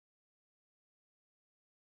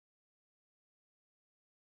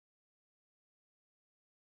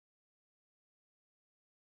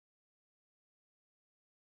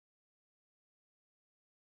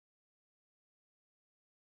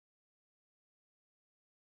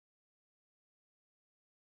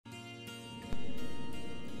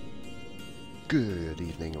Good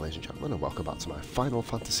evening, ladies and gentlemen, and welcome back to my Final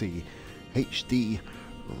Fantasy HD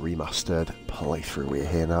Remastered playthrough. We're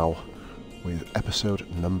here now with episode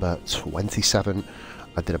number 27.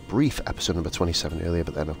 I did a brief episode number 27 earlier,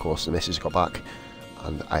 but then of course the missus got back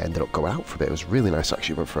and I ended up going out for a bit. It was really nice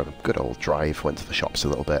actually. Went for a good old drive, went to the shops a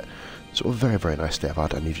little bit. So a very, very nice day I've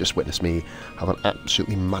had, and you've just witnessed me have an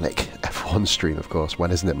absolutely manic F1 stream, of course.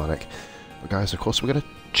 When isn't it manic? But guys, of course, we're going to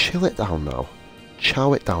chill it down now.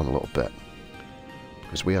 Chow it down a little bit.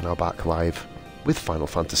 Because we are now back live with Final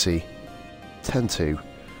Fantasy X-2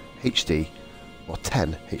 HD, or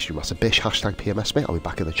 10 HD Remastered. Bish, hashtag PMS, mate. I'll be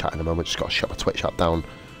back in the chat in a moment. Just got to shut my Twitch app down.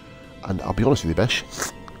 And I'll be honest with you, Bish,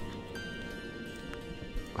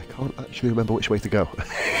 I can't actually remember which way to go.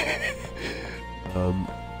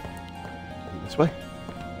 This way?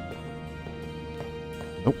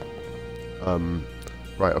 Nope.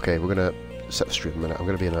 Right, okay, we're going to set the stream a minute. I'm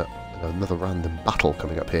going to be in another random battle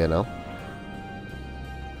coming up here now.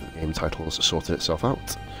 The game title has sorted itself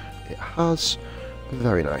out. It has.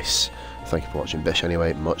 Very nice. Thank you for watching, Bish.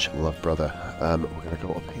 Anyway, much love, brother. We're going to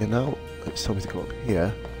go up here now. It's telling me to go up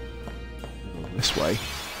here. Go this way.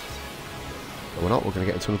 No, we're not. We're going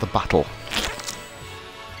to get into another battle.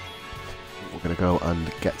 We're going to go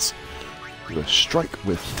and get a strike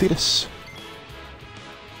with Thetis.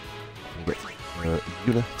 Get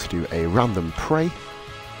Yuna to do a random prey.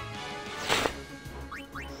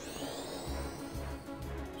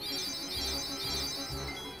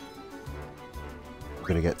 We're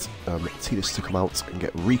going to get Thetis to come out and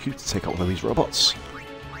get Riku to take out one of these robots.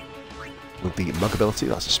 With the mug ability,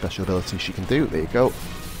 that's a special ability she can do. There you go.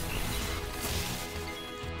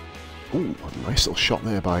 Ooh, a nice little shot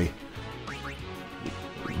there by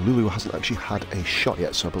Lulu. Hasn't actually had a shot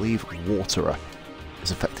yet, so I believe Waterer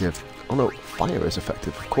is effective. Oh no, Fire is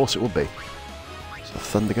effective. Of course it would be. So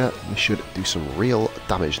Thundergat, we should do some real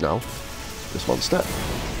damage now. This monster.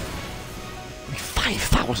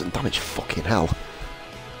 5,000 damage, fucking hell.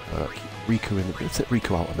 Keep Riku in. We're going to take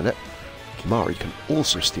Riku out in a minute. Kimahri can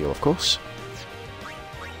also steal, of course.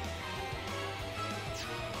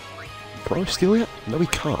 Can I steal yet? No, we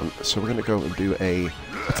can't. So we're going to go and do a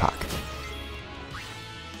attack.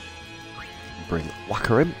 Bring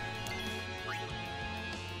Whacker in.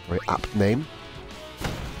 Very apt name.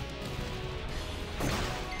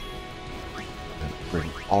 Then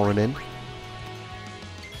bring Orin in.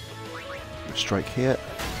 Strike here.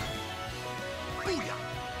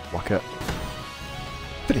 Whacker.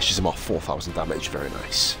 Finishes him off, 4,000 damage. Very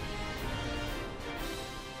nice.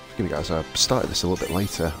 Forgive me, guys. I started this a little bit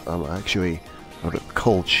later. I'm actually a bit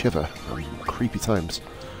cold shiver. Creepy times.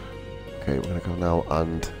 Okay, we're going to go now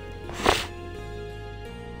and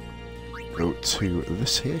go to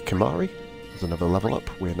this here, Kimahri. There's another level up.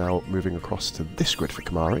 We're now moving across to this grid for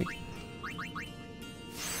Kimahri.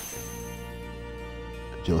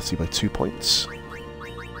 Agility by 2 points.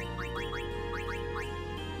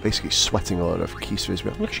 Basically sweating a lot of key spheres. We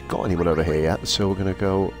haven't actually got anyone over here yet, so we're going to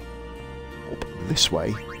go up this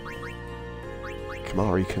way.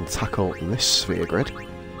 Kimahri can tackle this sphere grid.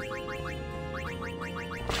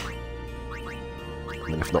 And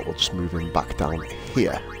then if not, we'll just move him back down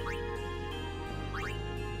here.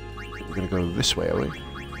 We're going to go this way, are we? Is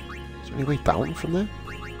there any way down from there?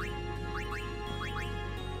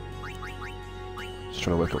 Just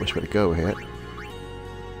trying to work out which way to go here.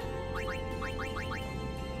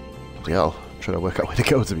 Bloody hell, I'm trying to work out where to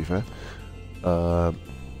go, to be fair. Oh,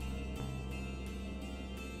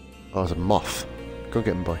 there's a moth. Go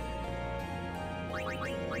get him, boy.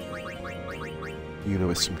 Yuna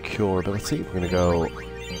with some cure ability. We're going to go... I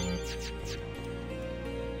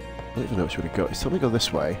don't even know which way to go. It's telling me to go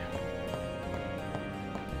this way.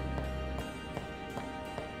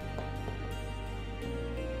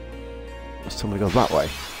 It's telling me to go that way.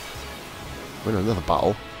 We're in another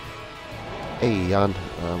battle. Hey, Jan.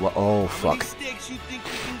 Oh, fuck.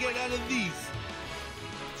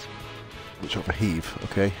 Which over heave,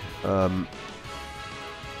 okay.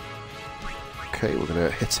 Okay, we're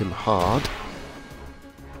gonna hit him hard.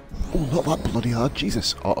 Oh, not that bloody hard,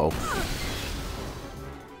 Jesus. Uh-oh.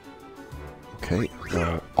 Okay,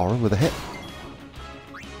 Orin with a hit.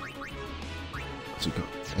 So we got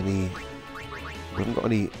any... We haven't got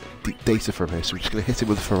any deep data from here, so we're just gonna hit him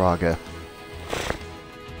with Faraga.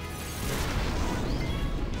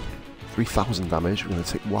 3,000 damage. We're going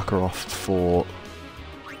to take Whacker off for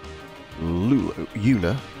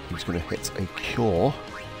Yuna, who's going to hit a cure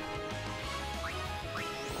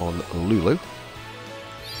on Lulu.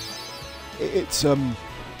 It's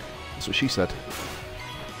that's what she said.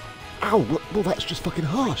 Ow! Well, that's just fucking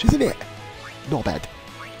harsh, isn't it? Not bad.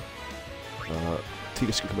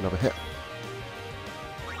 Tidus can come and have a hit.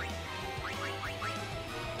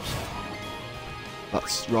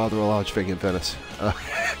 That's rather a large thing in fairness.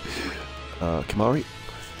 Kimari.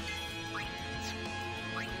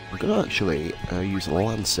 I'm going to actually use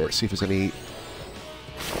Lancet, see if there's any...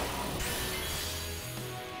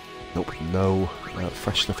 Nope, no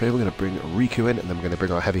fresh stuff here. We're going to bring Riku in, and then we're going to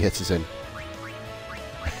bring our heavy hitters in.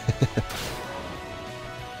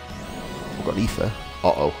 We've got an Ether.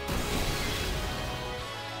 Uh-oh.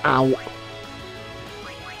 Ow!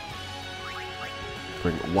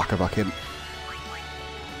 Bring Waka back in.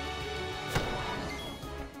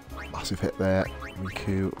 Massive hit there.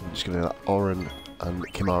 Riku. I'm just going to let Oren and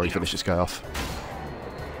Kimari finish this guy off.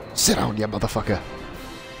 Sit down, you motherfucker!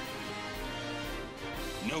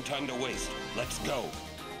 No time to waste. Let's go.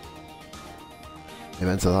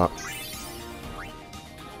 Amen to that.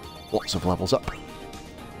 Lots of levels up.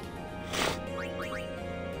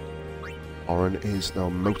 Oren is now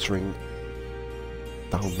motoring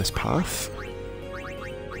down this path.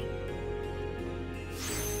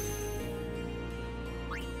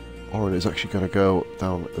 Oren is actually going to go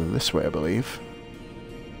down this way, I believe.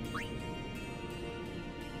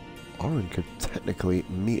 Oren could technically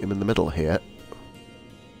meet him in the middle here.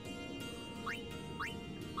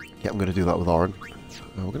 Yeah, I'm going to do that with Oren.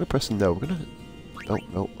 We're going to press no. We're going to... Oh,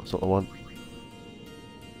 no, that's not the one.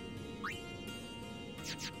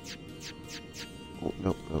 Oh,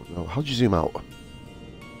 no, no, no. How'd you zoom out?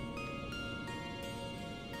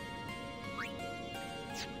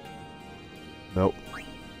 Nope.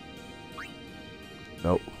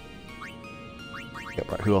 Nope.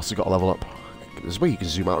 Yep, right, who else has got a level up? There's a way you can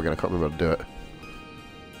zoom out again, I can't remember how to do it.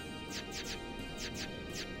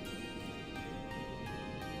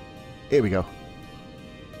 Here we go.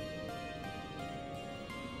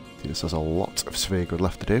 This has a lot of Sphere Grid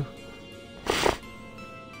left to do.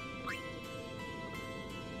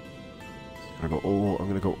 I'm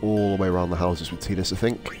going to go all the way around the houses with Tidus, I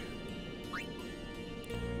think.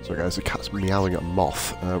 So guys, the cat's meowing at a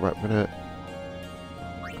moth. Right, I'm going to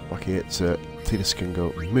go back here so Tidus can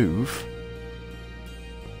go move.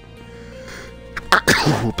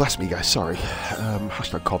 Oh, bless me, guys. Sorry.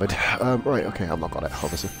 Hashtag COVID. Right, okay, I've not got it,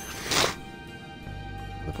 obviously.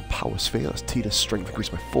 With a power sphere, that's Tidus' strength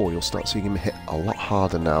increased by 4. You'll start seeing him hit a lot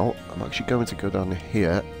harder now. I'm actually going to go down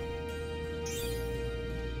here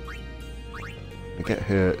and get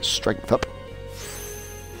her strength up.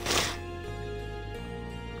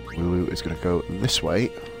 Lulu is going to go this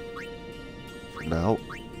way for now.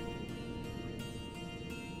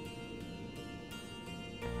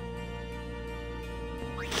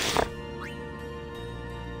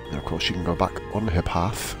 And of course she can go back on her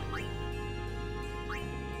path.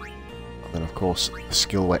 And then of course the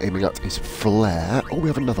skill we're aiming at is Flare. Oh, we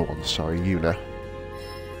have another one, sorry, Yuna.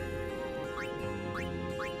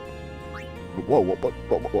 Whoa, whoa,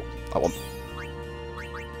 that one.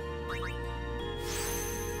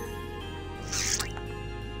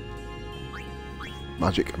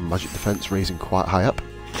 Magic and magic defense raising quite high up.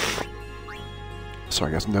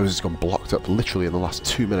 Sorry guys, nose has gone blocked up literally in the last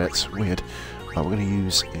 2 minutes. Weird. We're going to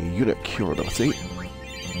use a unit cure ability.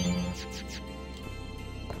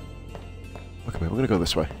 Okay, we're going to go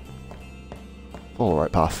this way. Follow the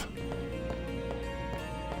right path.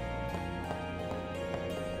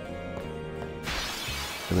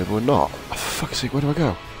 And maybe we're not. Oh, for fuck's sake, where do I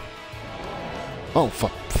go? Oh, for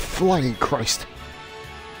flying Christ.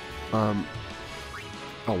 Oh,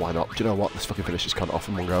 why not? Do you know what? Let's fucking finish this cunt off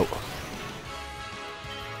in one go.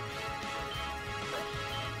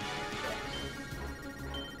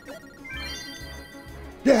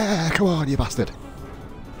 Yeah, come on, you bastard.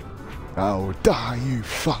 Oh, die, you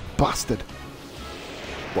fuck bastard.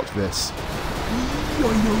 Watch this.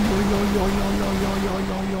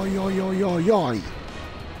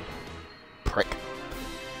 Prick.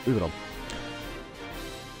 Moving on.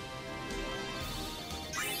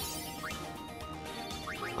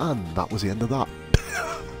 And that was the end of that.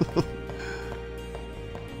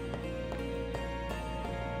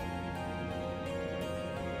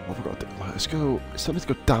 What have I got to do? Let's go. It's time to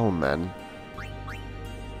go down then.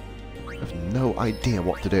 I have no idea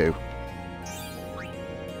what to do.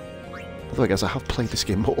 By the way, guys, I have played this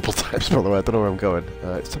game multiple times, by the way. I don't know where I'm going.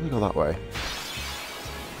 It's time to go that way.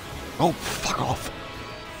 Oh, fuck off!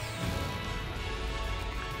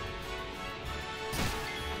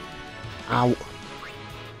 Ow!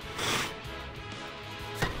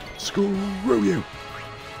 Screw you!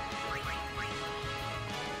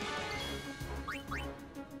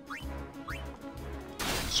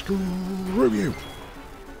 Screw you!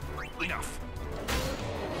 Enough.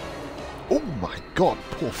 Oh my god,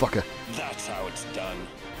 poor fucker. That's how it's done.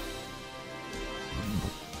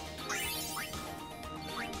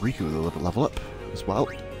 Riku with a little level up as well.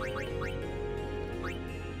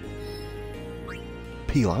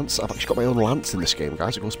 P lance. I've actually got my own lance in this game,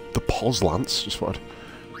 guys. It goes the Pos lance. Just thought I'd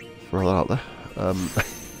throw that out there.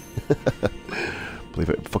 Believe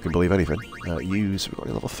it, fucking believe anything. Use. We've got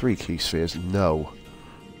any level 3 key spheres? No.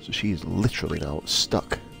 So she's literally now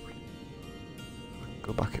stuck.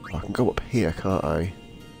 Go back. I can go up here, can't I?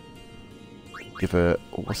 Give her.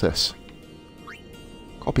 Oh, what's this?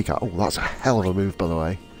 Copycat. Oh, that's a hell of a move, by the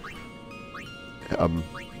way.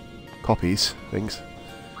 Copies things.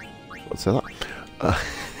 Let's say that. Where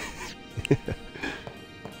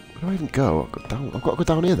do I even go? I've got to go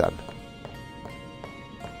down here then.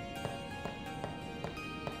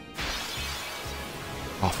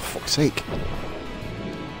 Oh, for fuck's sake!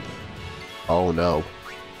 Oh no!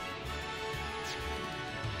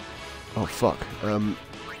 Oh fuck!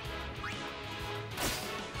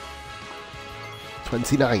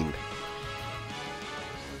 29.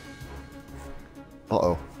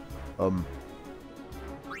 Uh-oh.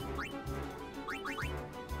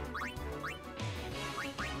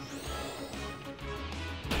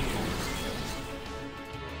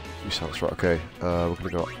 Sounds right, okay. We're gonna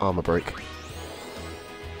go armor break.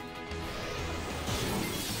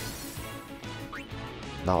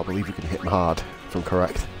 Now I believe we can hit him hard, if I'm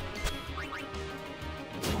correct.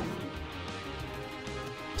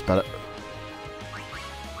 It's better.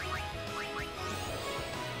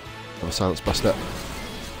 Another silence buster.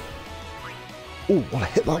 Oh, what a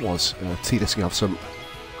hit that was! T-Disc can have some.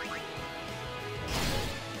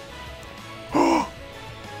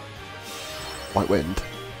 White wind.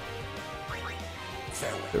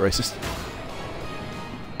 Bit racist.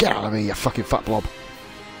 Get out of me, you fucking fat blob!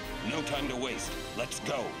 No time to waste. Let's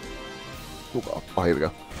go. Oh, here we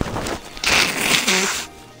go.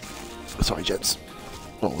 Sorry, gents.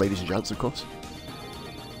 Well, ladies and gents, of course.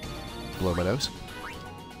 Blow my nose.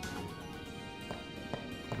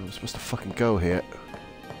 I'm supposed to fucking go here.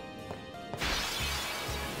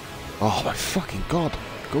 Oh my fucking god!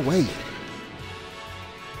 Go away!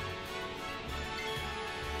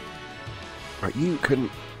 Right, you can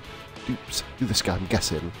do this guy, I'm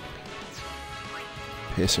guessing.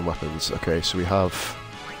 Piercing weapons. Okay, so we have...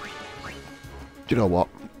 Do you know what?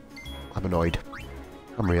 I'm annoyed.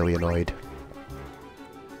 I'm really annoyed.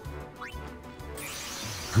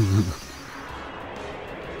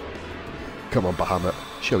 Come on, Bahamut.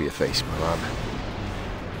 Show your face, my man.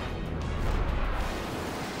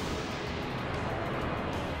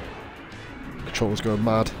 Controller's going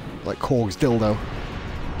mad. Like Korg's dildo.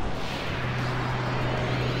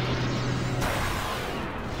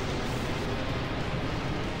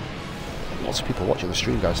 Lots of people watching the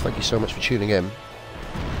stream, guys. Thank you so much for tuning in.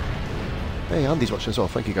 Hey, Andy's watching as well.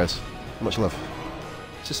 Thank you, guys. Much love.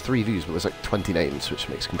 It's just 3 views, but there's like 20 names, which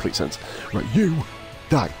makes complete sense. Right, you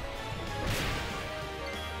die.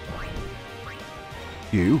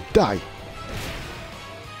 You die.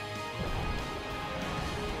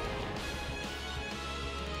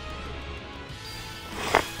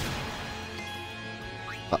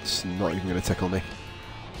 That's not even going to tickle me.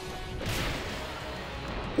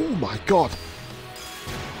 Oh my god!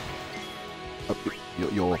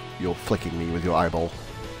 You're flicking me with your eyeball.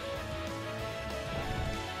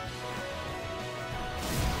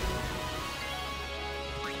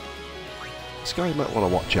 This guy might want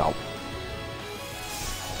to watch out.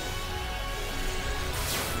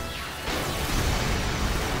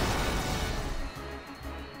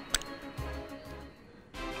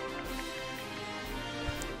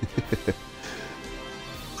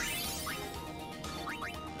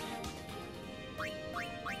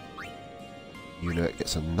 Unit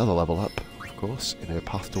gets another level up, of course, in her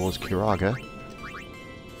path towards Kiraga.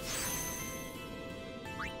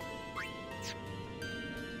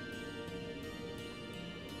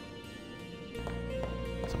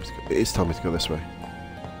 It is telling me to go this way.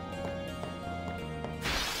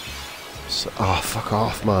 So, oh, fuck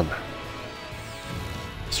off, man.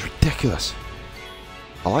 It's ridiculous.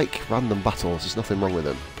 I like random battles, there's nothing wrong with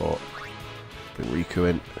them, but bring Riku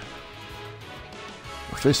in.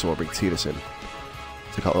 Well, first of all, bring Tidus in.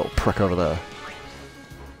 Take that little prick over there.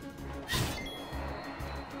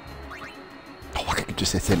 Oh, I could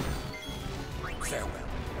just hit him. Farewell.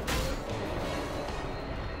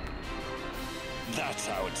 That's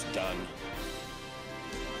how it's done.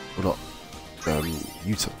 We're not,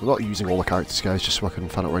 we're not using all the characters, guys, just so I can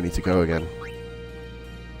find out where I need to go again.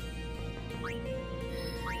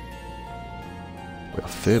 We are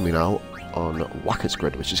firmly now on Wacker's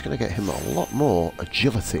grid, which is going to get him a lot more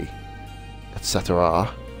agility,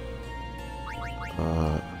 etc.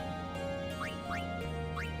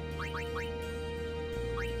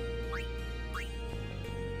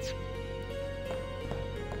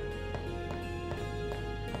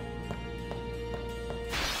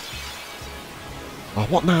 Oh,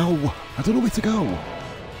 what now? I don't know where to go.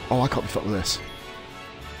 Oh, I can't be fucked with this.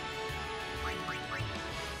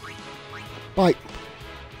 Bye.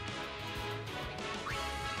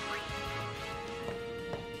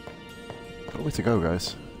 I don't know where to go,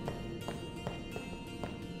 guys.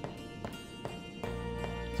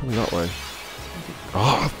 Tell me that way.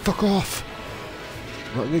 Oh, fuck off!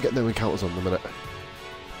 Right, I'm gonna get no encounters on in a minute.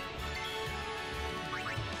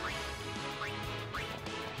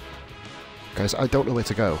 Guys, I don't know where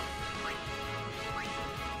to go.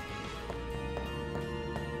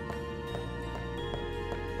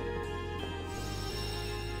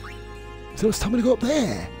 So it's time to go up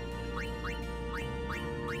there.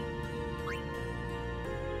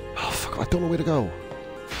 Oh fuck! I don't know where to go.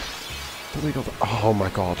 Don't know where to go. Oh my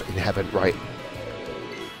god! In heaven, right?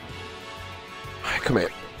 Come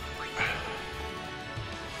here,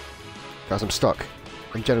 guys. I'm stuck.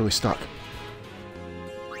 I'm genuinely stuck.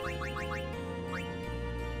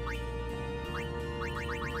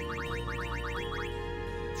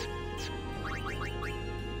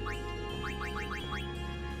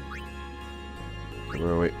 Where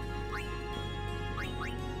are we?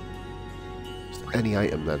 Just any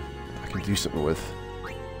item then I can do something with.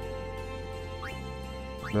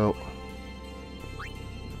 No.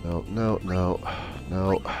 No, no, no,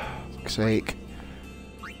 no. For fuck's sake.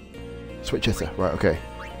 Switch hitter. Right, okay.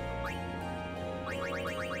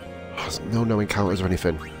 There's no encounters or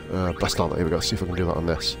anything. Blast Armor, here we go. See if I can do that on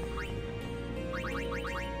this.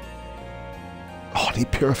 Oh, I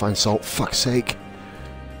need Purifying Salt. Fuck's sake.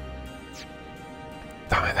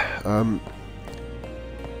 Damn it. I'm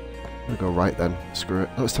gonna go right then. Screw it.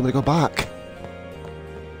 Oh, it's time to go back.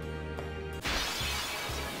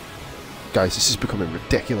 Guys, this is becoming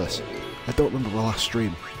ridiculous. I don't remember my last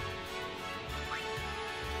stream.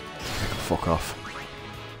 I can fuck off.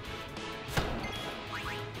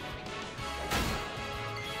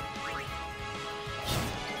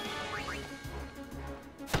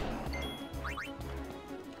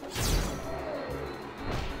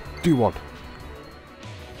 Do one.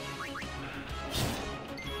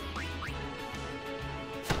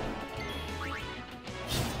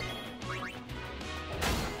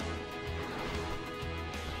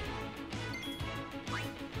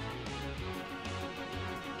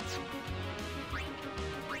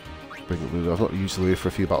 Bring Lulu. I've not used Lulu for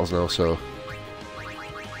a few battles now, so...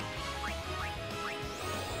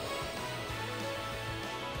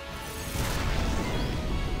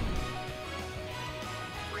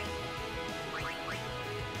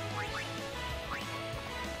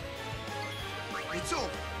 It's over.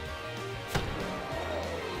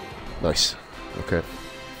 Nice. Okay.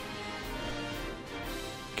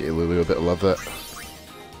 Get Lulu a bit of love there.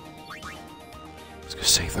 Let's go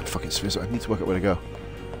save them fucking spheres. I need to work out where to go.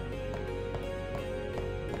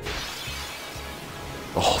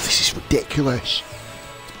 Oh, this is ridiculous.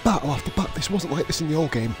 Battle after battle. This wasn't like this in the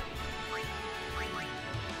old game.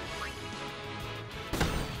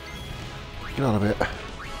 Get out of it.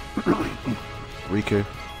 Riku.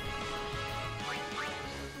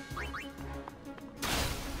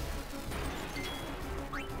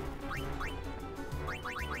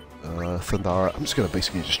 Thundara. I'm just going to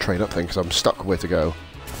basically just train up then because I'm stuck where to go.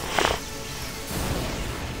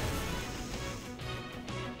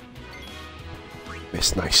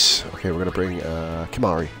 It's nice. Okay, we're going to bring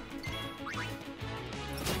Kimari.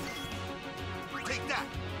 Take that.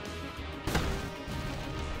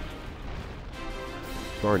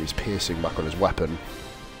 Kimari needs piercing back on his weapon.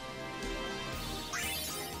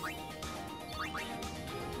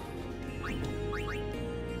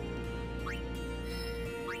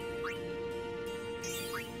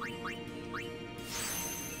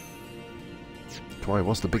 Kimari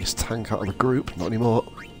was the biggest tank out of the group, not anymore.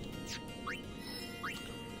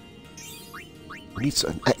 We need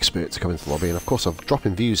an expert to come into the lobby, and of course I'm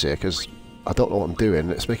dropping views here because I don't know what I'm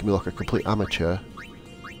doing. It's making me look like a complete amateur,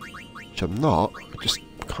 which I'm not. I just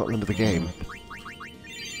can't remember the game.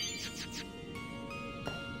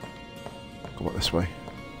 Go back this way.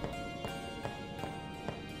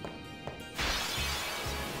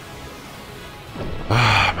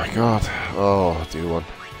 Ah, my god. Oh, do one.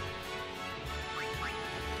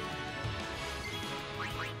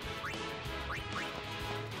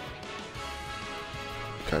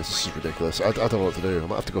 Guys, this is ridiculous. I don't know what to do. I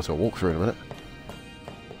might have to go to a walkthrough in a minute.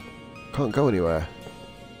 Can't go anywhere.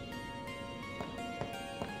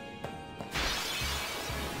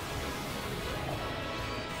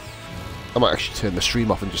 I might actually turn the stream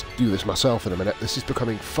off and just do this myself in a minute. This is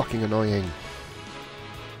becoming fucking annoying.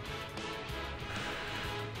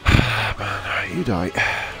 Man, you die.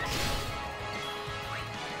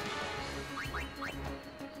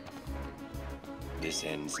 This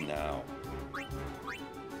now.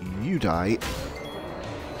 You die.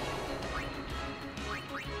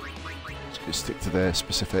 Just gonna stick to the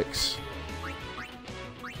specifics.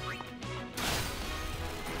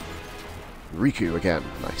 Riku again,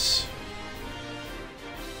 nice.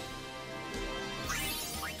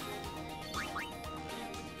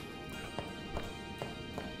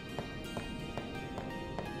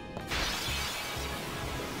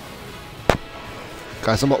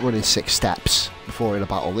 Guys, I'm not running 6 steps before in a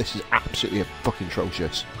battle. This is absolutely fucking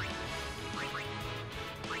atrocious.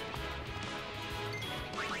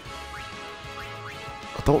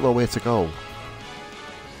 I don't know where to go.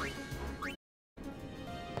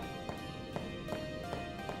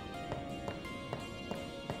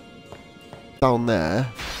 Down there.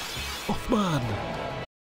 Oh man!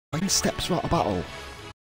 9 steps for out of battle.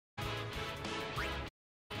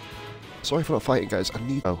 Sorry for not fighting, guys. I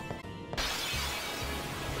need. Oh.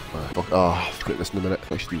 Fuck. Oh, I'll click this in a minute.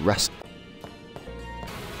 I should do rest.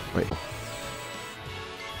 Wait.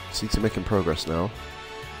 See to making progress now.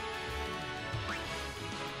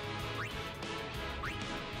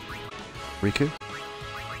 Riku?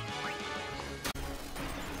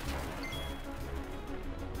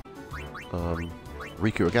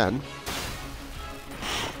 Riku again.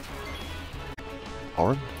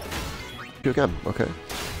 Orin? Riku again, okay.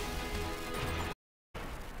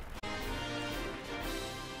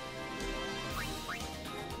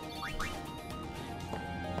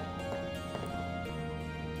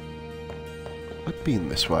 I've been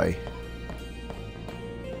this way.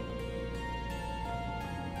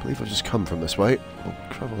 I believe I've just come from this way. I'll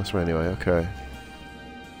travel this way anyway, okay.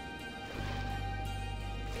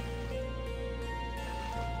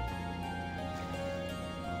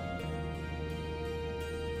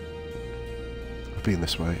 I've been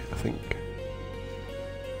this way, I think.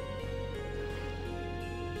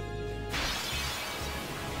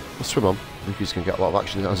 Let's swim on. Riku's going to get a lot of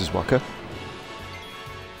action as his whacker.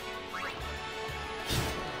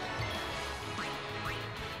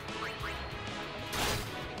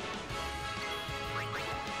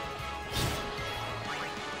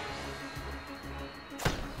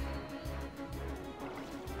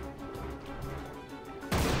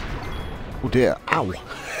 Oh dear, ow!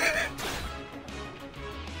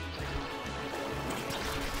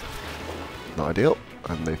 Not ideal.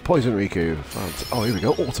 And they've poisoned Riku. Oh, here we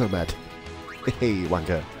go, auto med. Hey,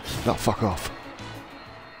 wanker. Now fuck off.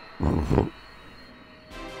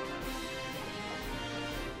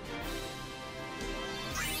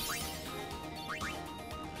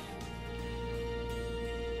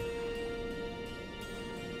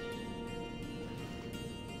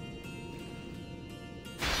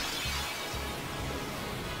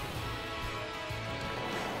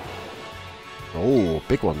 Oh,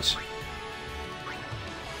 big ones.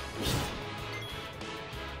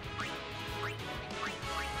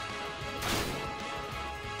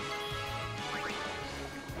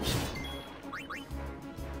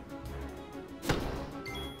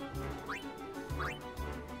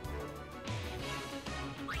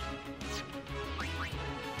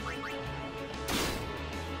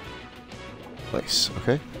 Nice,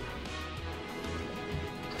 okay.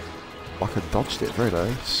 Waka dodged it, very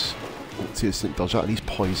nice. Ultius didn't dodge that, and he's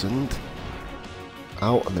poisoned.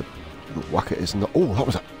 Out, and the Waka is not. Oh, that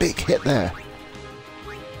was a big hit there.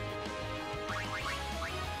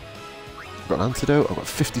 I've got an antidote, I've got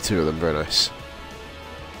 52 of them, very nice.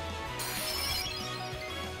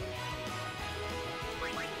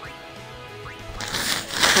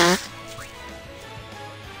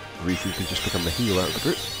 Riku can just become the healer out of the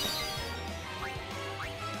group.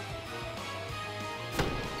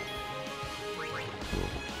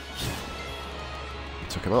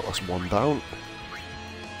 Took him out, that's one down.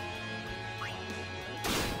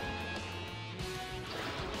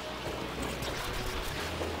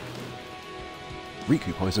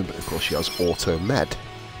 Riku poison, but of course she has auto med.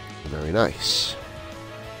 Very nice.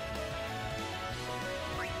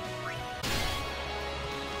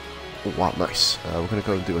 Oh, wow, nice. We're going to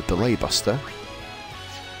go and do a delay buster.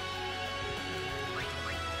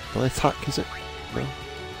 Delay attack, is it? No.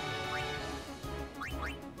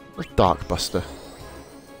 A dark buster.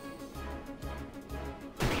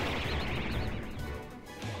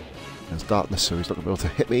 There's darkness, so he's not going to be able to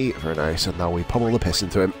hit me. Very nice, and now we pummel the piss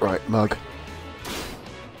into him. Right, mug.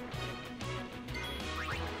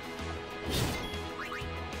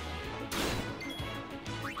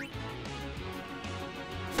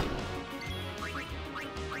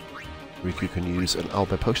 Riku can use an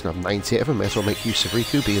Alba potion. I have 98 of them. May as well make use of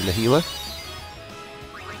Riku being the healer.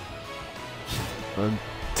 And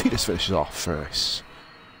Tidus finishes off. Very nice.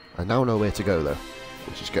 I now know where to go, though,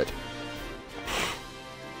 which is good.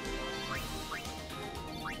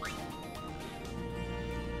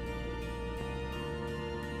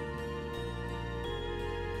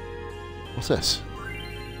 What's this?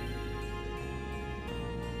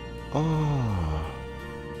 Oh.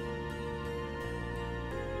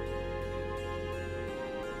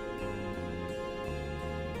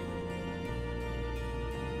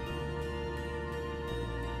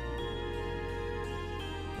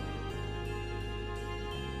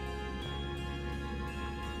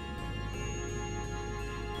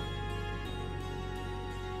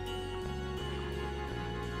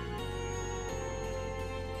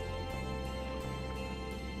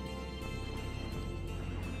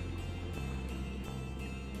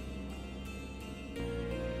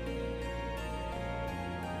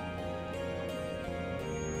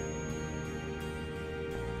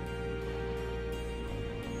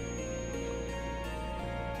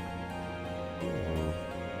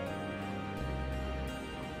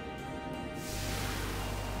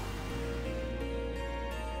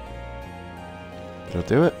 Did I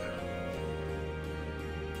do it?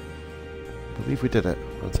 I believe we did it.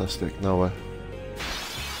 Fantastic. Now we're...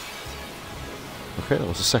 Okay, that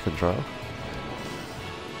was the second trial.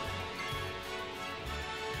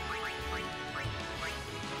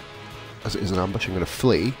 As it is an ambush, I'm going to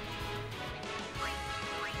flee.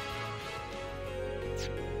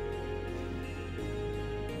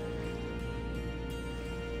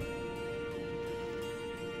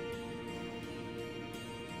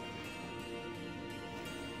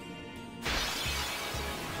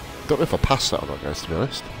 Don't know if I passed that or not, guys, to be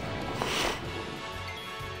honest.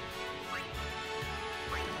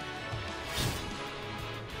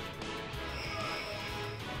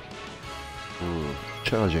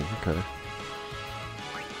 Charging, okay.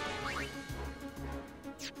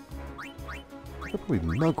 I'll probably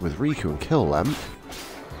mug with Riku and kill them.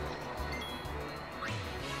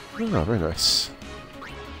 Oh, very nice.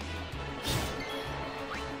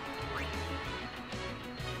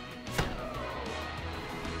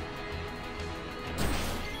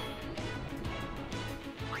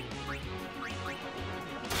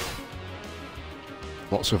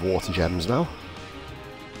 Lots of water gems now.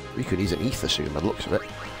 Riku needs an ether soon by the looks of it.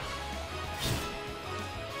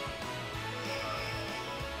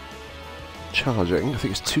 Charging. I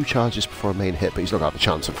think it's 2 charges before a main hit, but he's not got a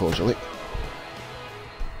chance, unfortunately.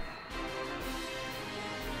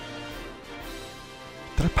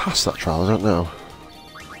 Did I pass that trial? I don't know.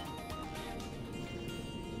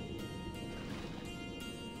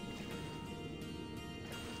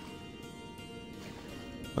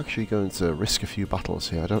 I'm actually going to risk a few battles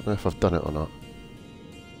here. I don't know if I've done it or not.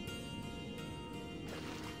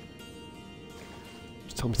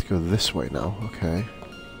 It's telling me to go this way now. Okay.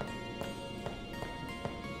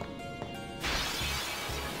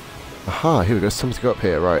 Aha, here we go. It's time to go up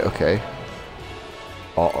here. Right, okay.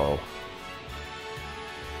 Uh-oh.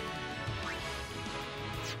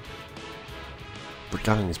 The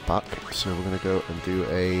gang is back, so we're going to go and do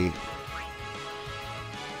a...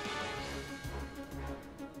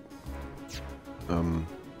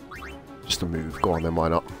 just a move. Go on then, why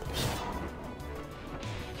not?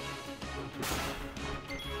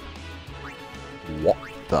 What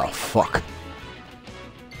the fuck?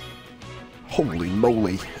 Holy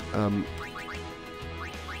moly.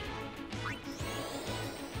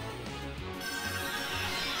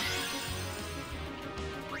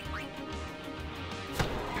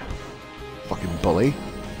 Fucking bully.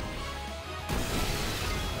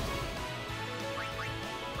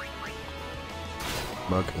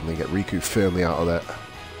 Mug, and then get Riku firmly out of there.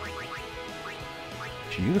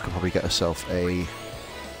 Yuna can probably get herself a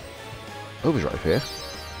overdrive here.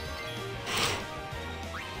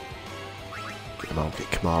 Get him out, get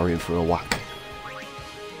Kamari in for a whack.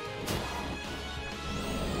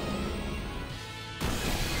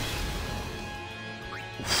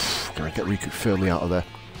 Oof, can I get Riku firmly out of there?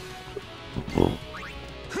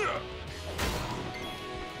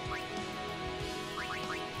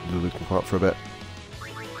 Lulu can come out for a bit.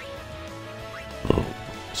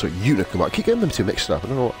 So Yuna come out. I keep getting them two mixed up. I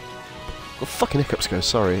don't know what fucking hiccups go,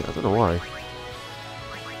 sorry. I don't know why.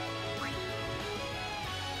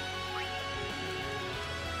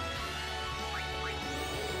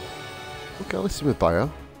 Okay, I'll listen with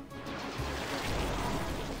Bio.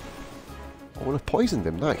 I would have poisoned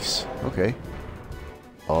him, nice. Okay.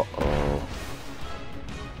 Uh-oh.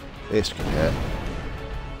 This can hit.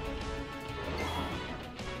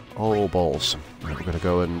 Oh, balls. We're going to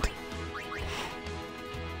go and...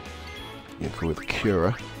 go with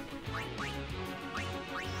Cura.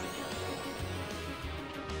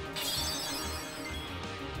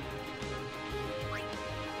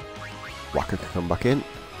 Waka can come back in.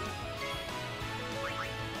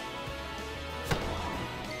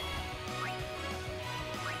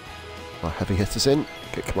 My heavy hitters in.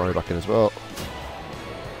 Get Kamari back in as well.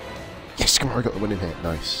 Yes, Kamari got the winning hit.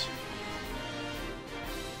 Nice.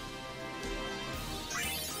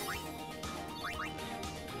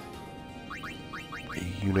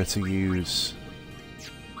 Yuna to use.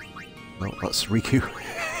 No, that's Riku.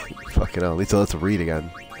 Fucking hell, I need to learn to read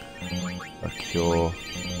again. A cure.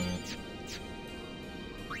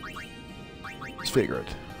 Sphere Grid.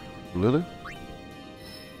 Lulu?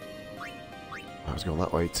 I was going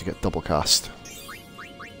that way to get double cast.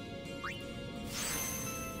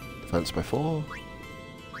 Defense by 4.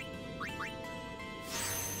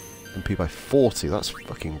 MP by 40, that's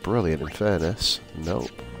fucking brilliant in fairness.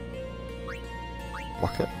 Nope.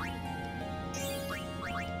 Whack it.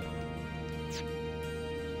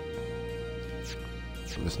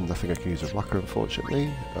 There's nothing I can use with Whacker,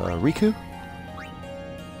 unfortunately. Riku?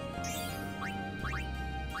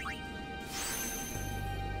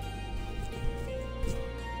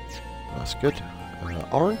 That's good.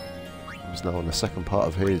 Orin? He's now on the second part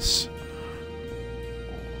of his...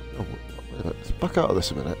 Oh, let's back out of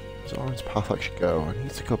this a minute. Does Orin's path actually go? I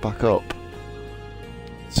need to go back up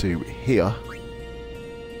to here.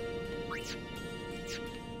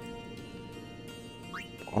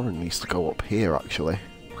 Orin needs to go up here, actually.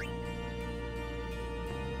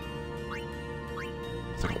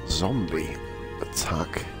 I've got zombie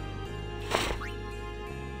attack.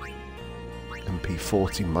 MP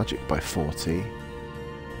 40, magic by 40.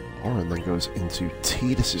 Orin then goes into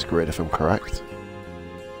Tidus's grid, if I'm correct.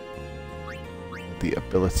 The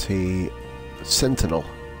ability Sentinel.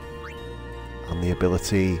 And the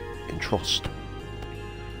ability Entrust.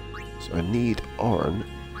 So I need Orin.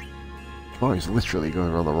 Oh, he's literally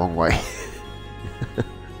going around the wrong way.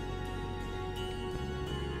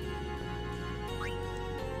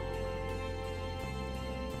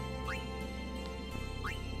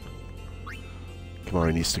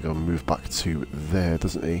 Kamari needs to go and move back to there,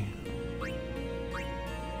 doesn't he?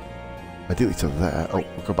 Ideally to there. Oh,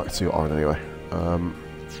 we'll go back to Orin anyway.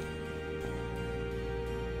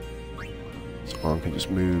 So Orin can just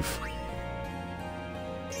move.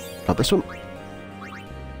 Grab this one.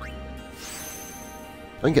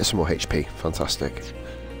 And get some more HP. Fantastic.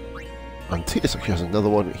 And Tidus actually has another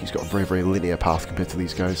one. He's got a very, very linear path compared to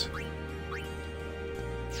these guys.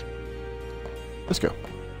 Let's go.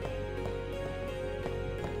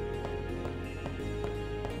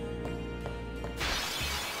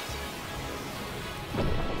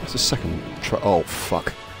 It's the second try. Oh,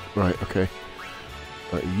 fuck. Right, okay.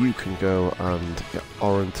 You can go and get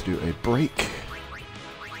Orin to do a break.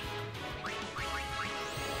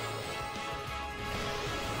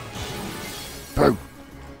 Boom!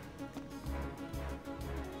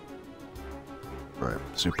 Right,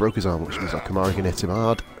 so he broke his arm, which means that Kamari can hit him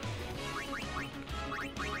hard.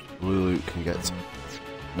 Lulu can get...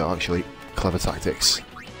 No, actually, clever tactics.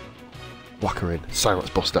 Whack her in. Silence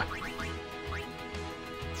Buster.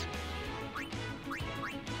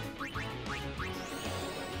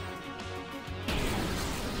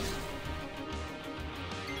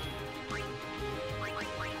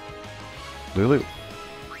 Lulu.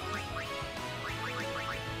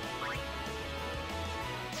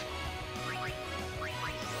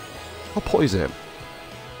 I'll poison him.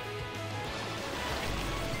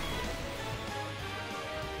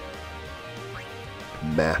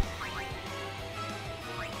 Meh.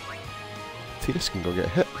 Tidus can go get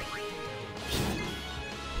hit.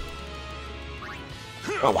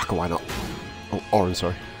 Oh, whacker, why not? Oh, Orin,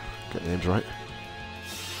 sorry. Get the names right.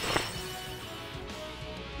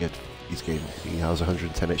 He has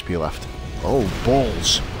 110 HP left. Oh,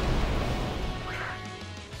 balls.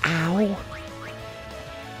 Ow.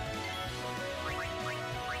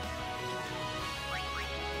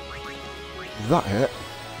 That hit.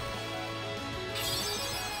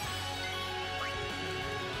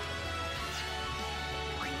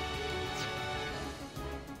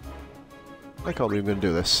 I can't believe I'm going to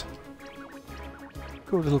do this.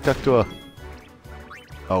 Go, little cactua.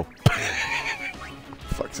 Oh.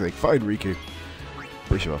 Fuck's sake. Fine, Riku.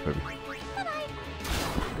 Push him up, him.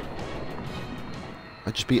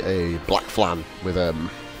 I just beat a black flan with a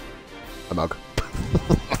mug.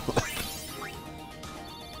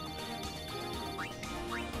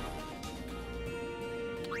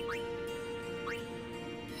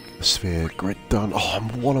 Sphere grid done. Oh,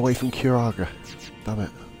 I'm one away from Kuraga. Damn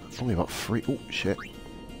it. Only about 3. Oh, shit.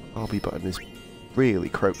 RB button is really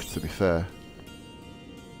croaked, to be fair.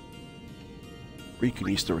 Riku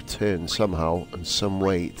needs to return somehow and some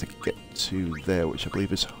way to get to there, which I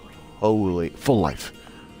believe is full life.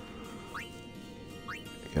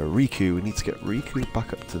 Yeah, Riku, we need to get Riku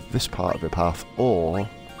back up to this part of the path, or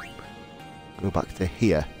go back to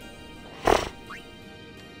here.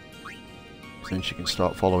 then she can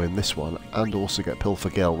start following this one and also get Pill for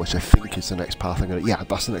Gil, which I think is the next path I'm going to... Yeah,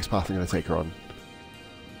 that's the next path I'm going to take her on.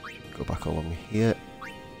 Go back along here.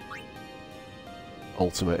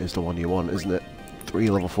 Ultimate is the one you want, isn't it? 3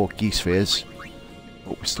 level 4 Geese Spheres.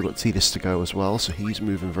 Oh, we've still got Tidus to go as well, so he's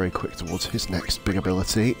moving very quick towards his next big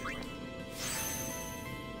ability.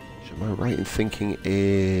 Which, am I right in thinking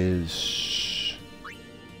is...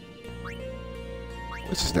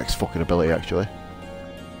 What's his next fucking ability, actually?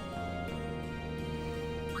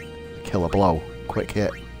 Killer Blow. Quick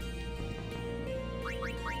hit.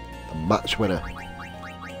 The match winner.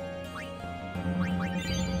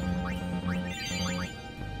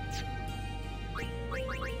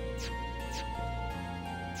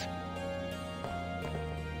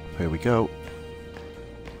 Here we go.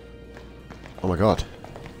 Oh my god.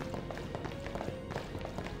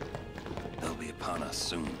 They'll be upon us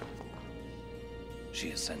soon. She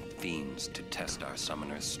has sent fiends to test our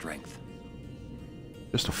summoner's strength.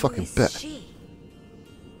 Just a fucking Who bit. is she?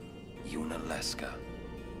 Unaleska.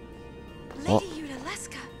 What? Lady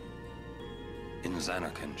Unaleska. In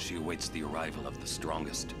Zanarkand, she awaits the arrival of the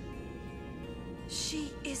strongest.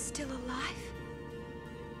 She is still alive?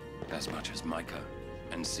 As much as Micah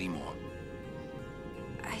and Seymour.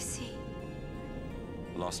 I see.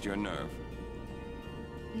 Lost your nerve?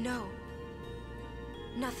 No.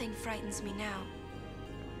 Nothing frightens me now.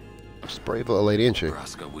 She's a brave little lady, isn't she?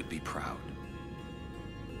 Vraska would be proud.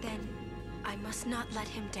 Then I must not let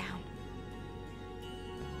him down.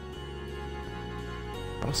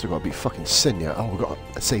 I've also got to beat fucking Sin yet. Oh, we've got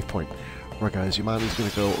a save point. Right, guys, your man is going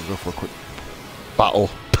to go for a quick battle.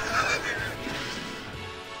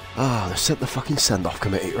 Ah, they sent the fucking send-off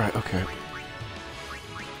committee. Right, okay.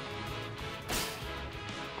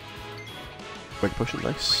 Big push,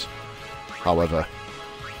 nice. However...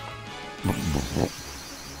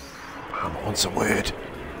 I'm on some word.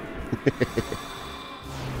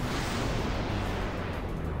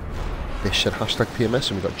 This should hashtag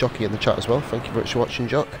PMS, and we've got Jockey in the chat as well. Thank you very much for watching,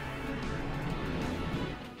 Jock.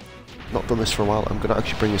 Not done this for a while. I'm going to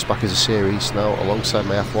actually bring this back as a series now, alongside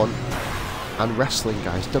my F1 and wrestling,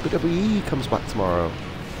 guys. WWE comes back tomorrow.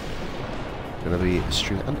 Going to be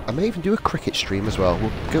streaming, and I may even do a cricket stream as well.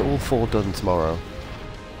 We'll get all 4 done tomorrow.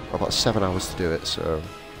 I've got 7 hours to do it, so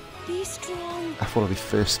Be strong. F1 will be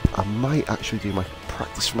first. I might actually do my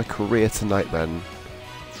practice for my career tonight then.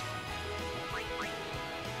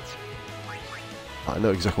 I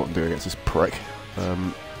know exactly what I'm doing against this prick.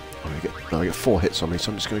 I'm gonna get 4 hits on me,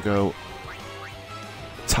 so I'm just going to go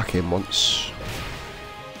attack him once.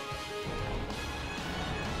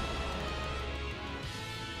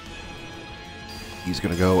 He's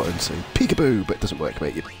going to go and say peekaboo, but it doesn't work,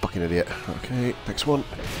 mate, you fucking idiot. Okay, next one.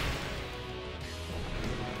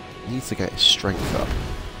 He needs to get his strength up.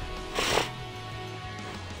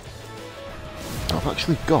 I've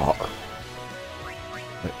actually got...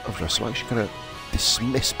 Wait, so I'm actually going to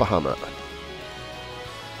dismiss Bahamut.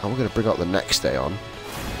 And we're going to bring out the next day on.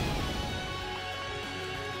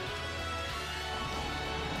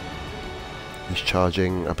 He's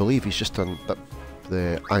charging, I believe he's just done that.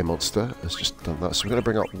 The Eye Monster has just done that, so we're going to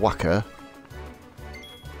bring out Whacker.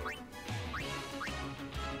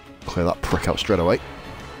 Clear that prick out straight away.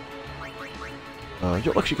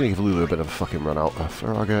 You're actually going to give Lulu a bit of a fucking run out.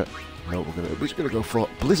 Faraga. No, we're just going to go for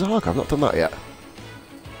Blizzarga. I've not done that yet.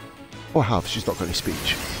 Or have, she's not got any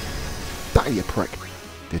speech. Die, you prick.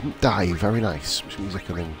 Didn't die, very nice. Which means I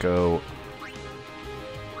can then go...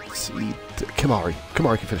 Let's see... Kimari.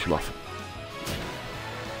 Kimari can finish him off.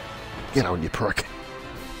 Get on, you prick.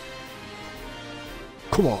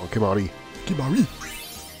 Come on, Kimari. Kimari.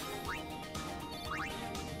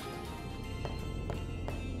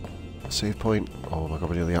 Save point. Oh my god,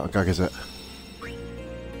 we're nearly out of gag, is it?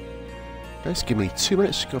 Guys, give me 2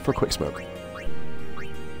 minutes to go for a quick smoke.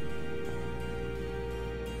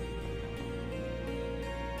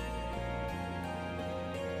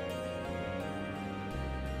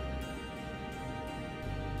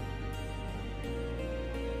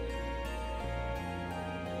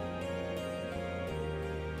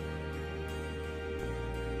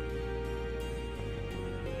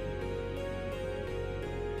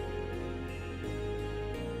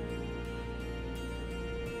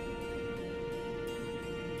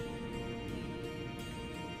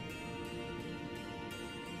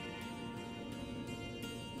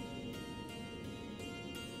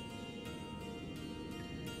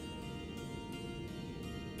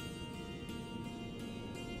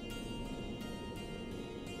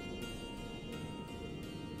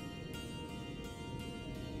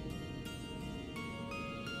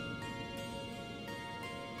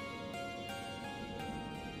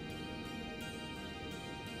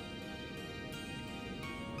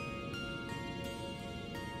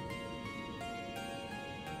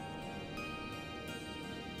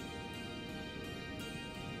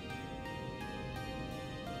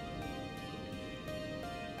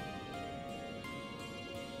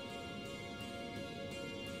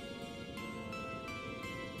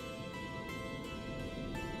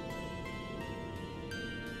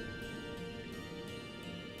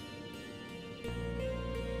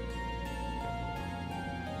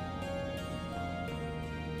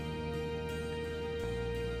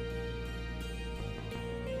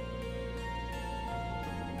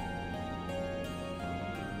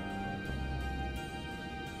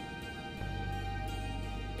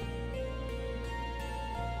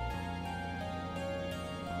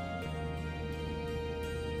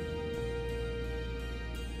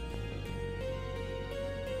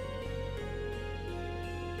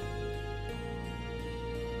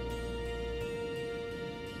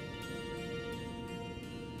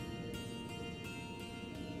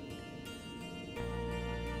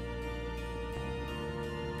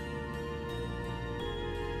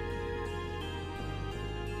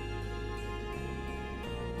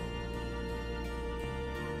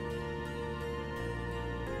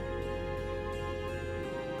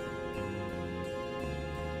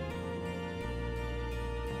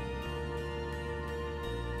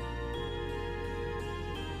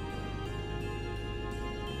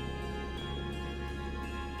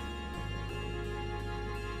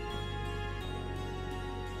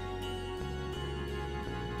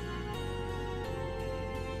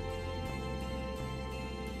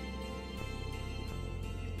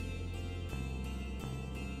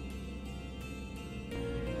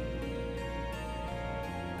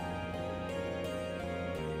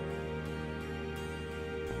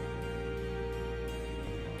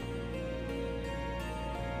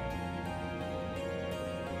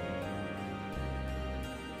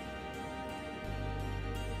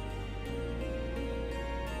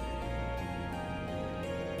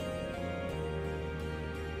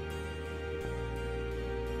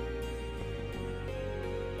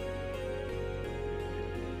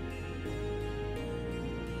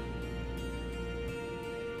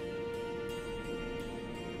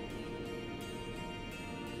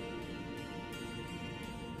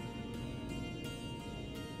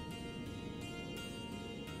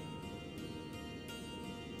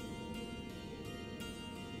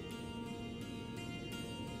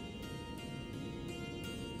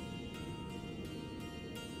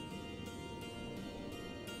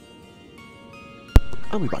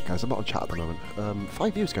 I'll be back, guys. I'm not on chat at the moment.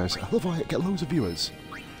 5 views, guys. I love how I get loads of viewers.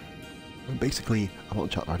 And basically, I'm not on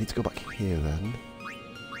chat now. I need to go back here then.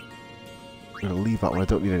 I'm going to leave that one. I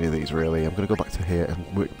don't need any of these, really. I'm going to go back to here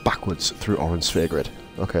and work backwards through orange sphere grid.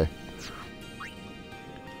 Okay.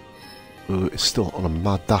 Ooh, it's still on a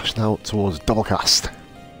mad dash now towards double cast.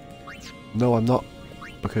 No, I'm not.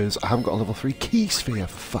 Because I haven't got a level 3 key sphere,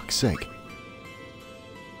 for fuck's sake.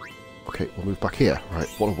 Okay, we'll move back here. Right,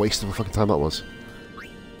 what a waste of a fucking time that was.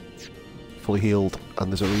 Fully healed,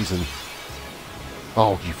 and there's a reason.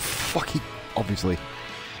 Oh, you fucking... Obviously.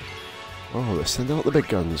 Oh, they're sending out the big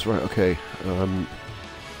guns. Right, okay.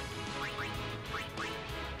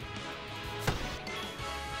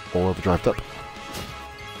 All overdrived up.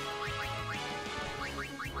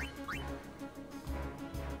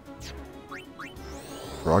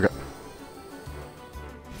 Raga.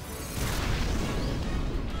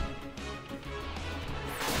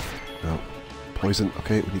 No. Poison.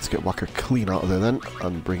 Okay, we need to get Waka clean out of there then,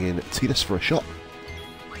 and bring in Tidus for a shot.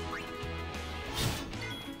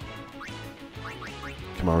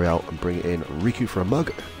 Kamari out and bring in Riku for a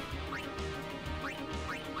mug.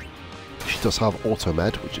 She does have Auto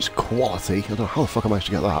Med, which is quality. I don't know how the fuck I managed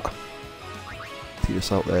to get that.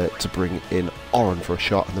 Tidus out there to bring in Oran for a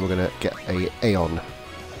shot, and then we're going to get a Aeon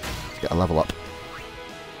to get a level up.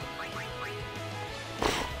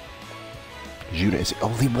 Unit is the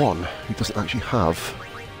only one who doesn't actually have.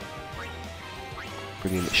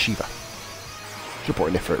 Bring in Shiva. Should have brought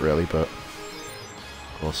in Ifrit really, but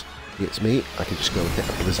of course. It's me, I can just go and hit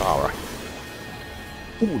a Blizzara.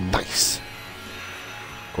 Ooh, nice!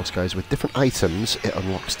 Of course, guys, with different items, it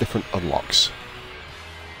unlocks different unlocks.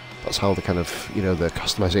 That's how the kind of, you know, the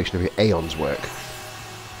customization of your Aeons work.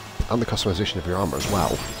 And the customization of your armour as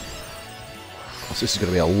well. Of course, this is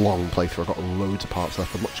going to be a long playthrough, I've got loads of parts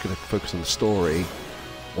left. I'm not just going to focus on the story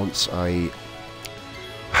once I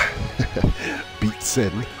beat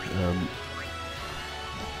Sin.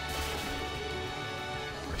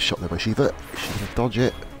 Shot there by Shiva. Is she going to dodge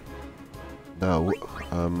it? No. We're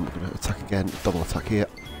going to attack again. Double attack here.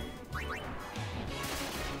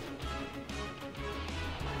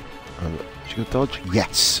 And is she going to dodge?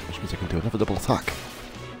 Yes! Which means I can do another double attack.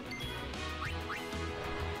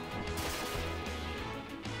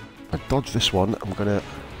 If I dodge this one, I'm going to...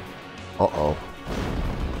 Uh-oh.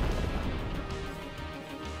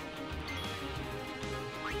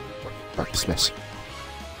 Right, dismiss.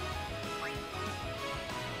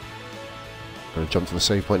 Gonna jump to the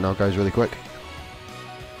save point now, guys, really quick.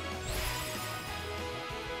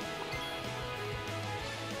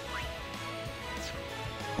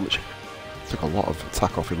 Which took a lot of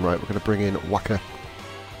attack off him. Right, we're gonna bring in Waka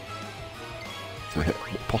to hit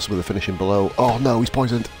possibly the finishing blow. Oh no, he's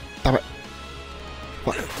poisoned. Damn it.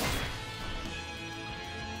 What?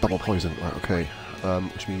 Double poison. Right, okay.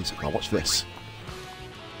 Which means now watch this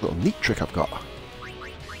little neat trick I've got.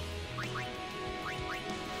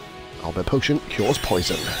 Albert Potion cures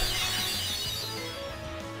poison.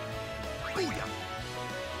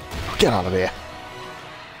 Get out of here!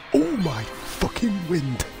 Oh my fucking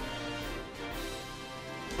wind!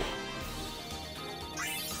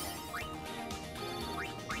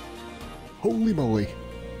 Holy moly!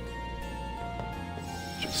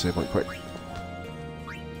 Should save point quick.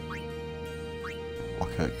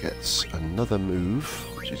 Waka gets another move,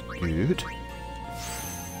 which is good.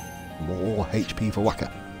 More HP for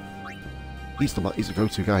Waka. He's the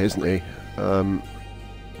go-to guy, isn't he? Get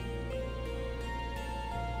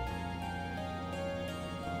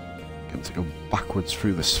him to go backwards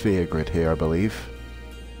through the sphere grid here, I believe.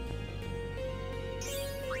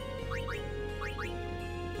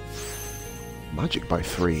 Magic by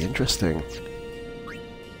 3, interesting.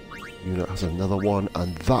 Unit has another one,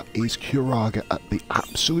 and that is Kuraga at the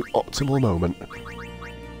absolute optimal moment.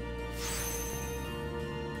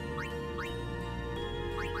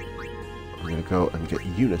 I'm going to go and get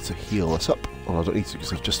Una to heal us up. Oh, I don't need to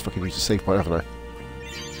because I've just fucking used a save point, haven't I?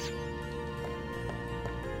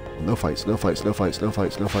 No fights, no fights, no fights, no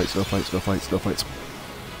fights, no fights, no fights, no fights, no fights.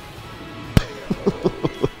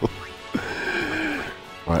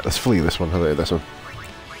 Right, let's flee this one. How about this one?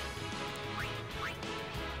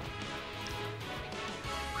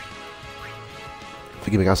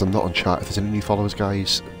 Forgive me, guys, I'm not on chat. If there's any new followers,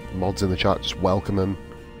 guys, mods in the chat, just welcome them.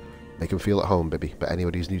 Make them feel at home, baby. But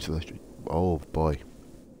anybody who's new to the... Oh, boy.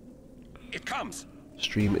 It comes.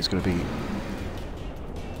 Stream is going to be...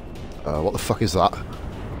 what the fuck is that?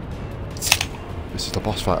 This is the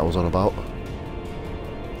boss fight I was on about.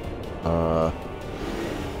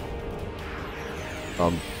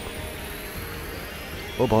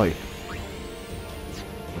 Oh boy.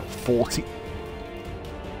 40...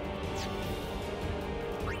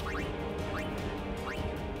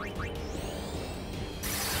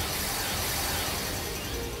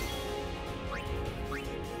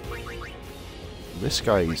 This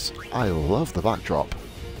guy's... I love the backdrop.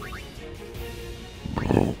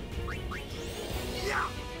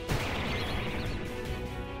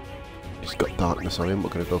 He's got darkness on him.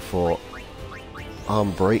 We're going to go for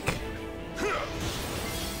arm break.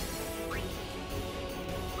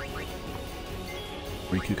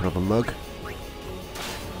 Riku can have a mug.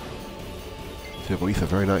 Turbo Ether,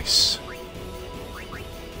 very nice.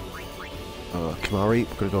 Kimari,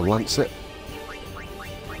 we're going to go lance it.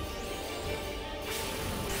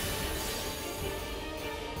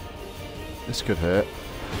 This could hurt.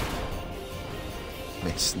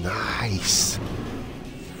 Miss, nice.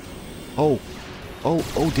 Oh,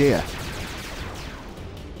 oh dear.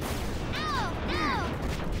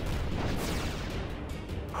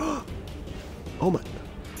 Oh my.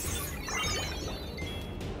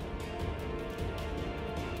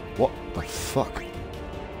 What the fuck?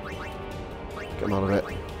 Get him out of it.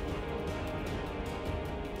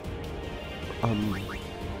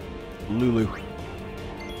 Lulu.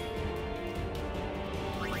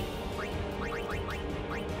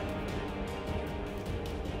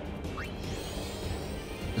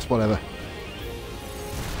 Just whatever.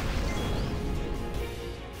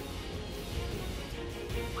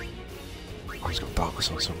 Oh, he's got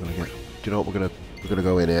darkness on, so I'm gonna get. Do you know what we're gonna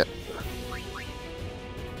go in here?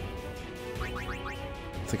 I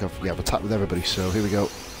think I've attacked with everybody, so here we go.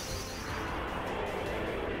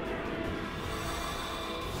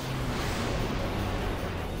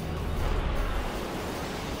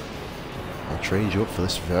 I trained you up for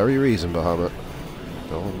this very reason, Bahamut.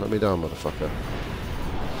 Don't let me down, motherfucker.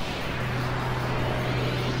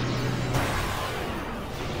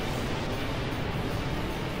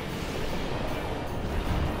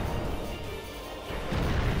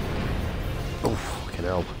 Oh, fucking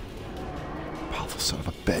hell. Powerful son of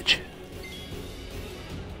a bitch.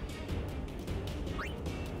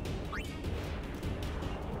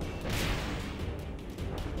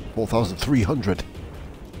 $4,300.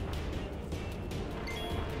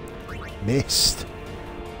 Missed.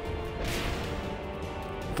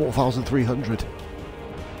 4,300.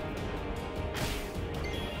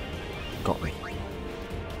 Got me.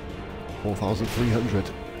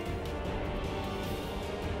 4,300.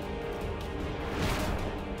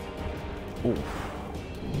 Ooh.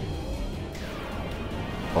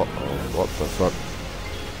 Uh-oh, what the fuck?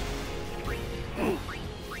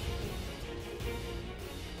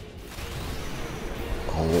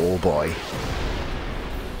 Oh boy.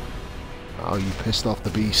 Oh, you pissed off the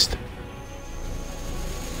beast.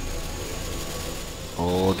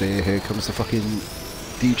 Oh dear, here comes the fucking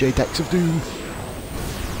DJ Decks of Doom.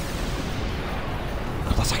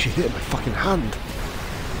 God, that's actually hitting my fucking hand.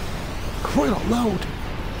 Crying out loud.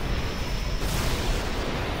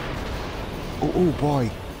 Oh boy.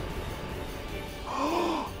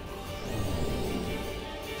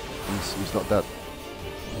 He's not dead.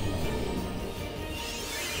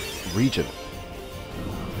 Region.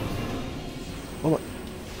 Oh my.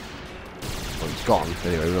 Well, he's gone.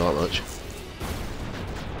 Anyway, we know that much.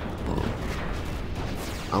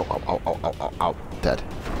 Ow, ow, ow, ow, ow, ow, ow. Dead.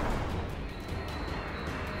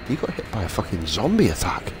 He got hit by a fucking zombie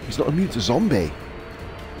attack. He's not immune to zombie.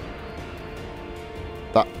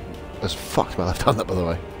 That has fucked my left hand up, by the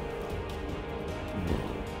way.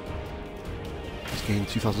 He's gained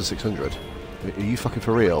 2,600. Are you fucking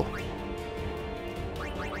for real?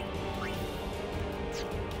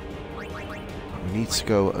 We need to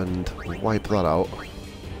go and wipe that out.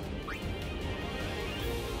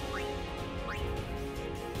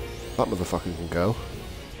 That motherfucker can go.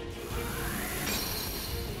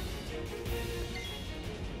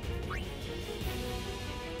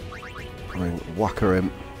 I mean, whacker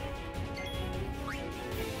him.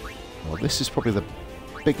 Well, this is probably the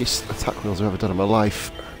biggest attack wheels I've ever done in my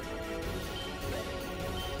life.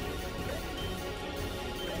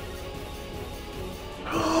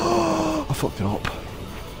 I fucked it up.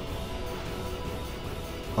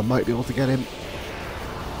 I might be able to get him.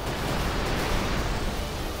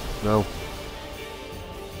 No.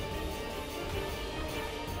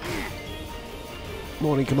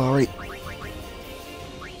 Morning, Kimari.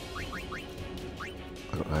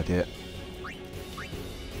 I got an idea.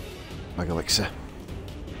 Mag Elixir.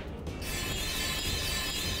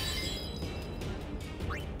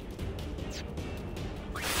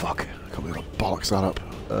 Fuck. I can't believe I bollocks that up.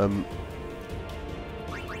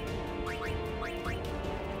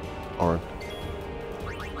 Oren.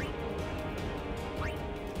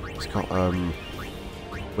 He's got,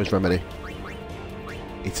 where's Remedy?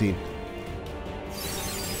 18.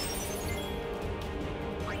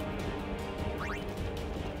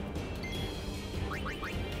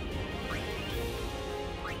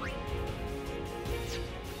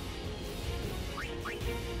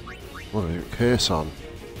 What is it? Curse on.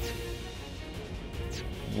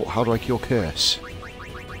 What, how do I cure curse?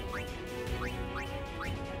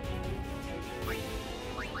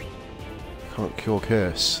 Can't cure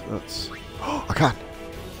curse. That's... Oh, I can!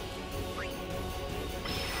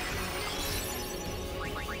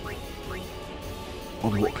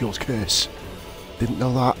 Only what cures curse. Didn't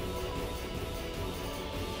know that.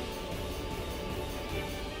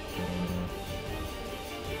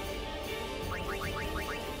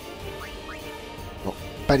 Oh,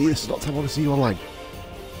 Benny, this is not the time I want to see you online.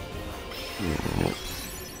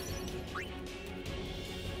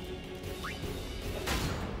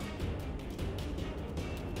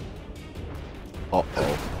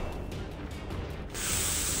 Uh-oh.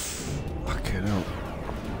 Fucking hell.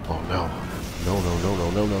 Oh no. No, no, no, no,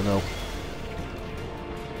 no, no, no.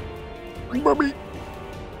 Mummy!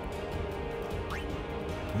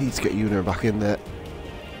 Need to get Una back in there.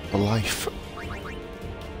 Alive.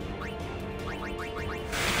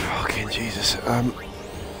 Fucking Jesus.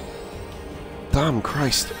 Damn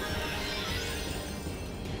Christ.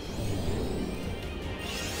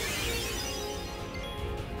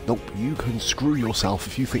 Nope, you can screw yourself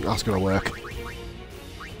if you think that's gonna work.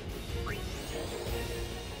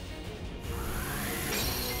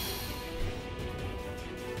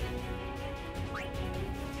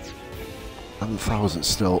 $1,000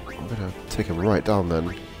 still. I'm gonna take him right down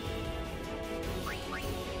then.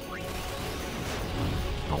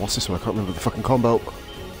 Oh, what's this one? I can't remember the fucking combo.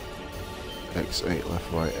 X8,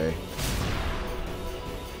 left, right, A.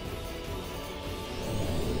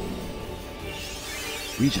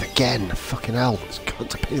 Region again! Fucking hell! It's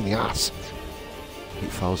a pain in the ass.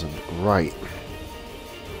 8,000. Right.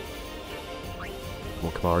 Come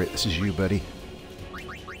on, Kamari. This is you, buddy.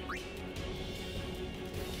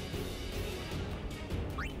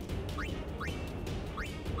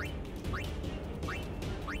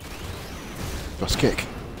 Cross kick.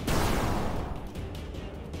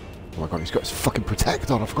 Oh my god, he's got his fucking protect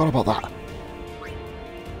on. I forgot about that.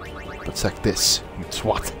 Protect this, you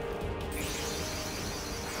twat.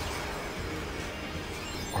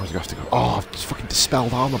 Or is he going to have to go? Oh, I've just fucking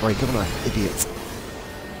dispelled armor break, haven't I? Idiot.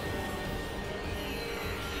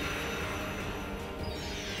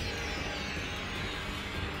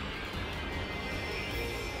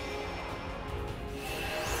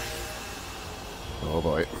 Oh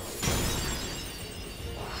boy.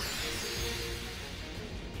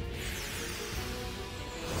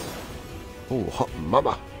 Oh, hot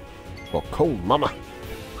mama. Or cold mama.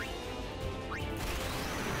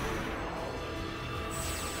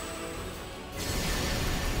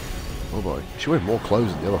 Oh boy. She's wearing more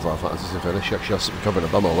clothes than the other Final Fantasies in fairness. She actually has something covering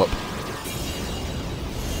her bum all up.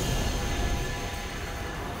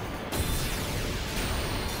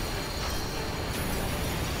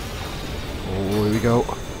 Oh, here we go.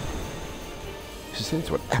 This is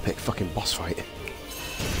into an epic fucking boss fight.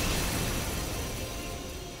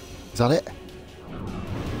 Is that it?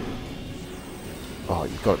 Oh,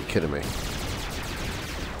 you've got to be kidding me.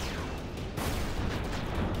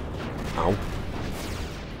 Ow.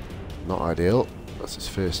 Not ideal. That's his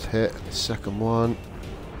first hit. Second one.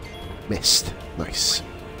 Missed. Nice.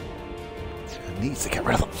 I need to get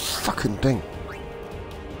rid of that fucking thing.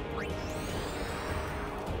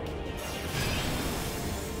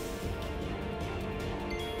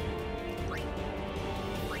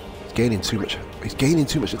 He's gaining too much. He's gaining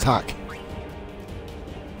too much attack.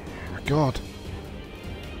 Oh my god.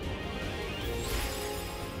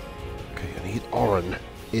 Okay, I need Oren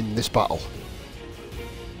in this battle.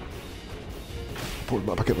 Put him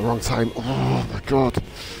back at the wrong time. Oh my god.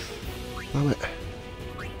 Damn it.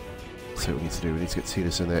 That's what we need to do. We need to get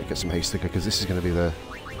Tidus in there, get some haste sticker, because this is going to be the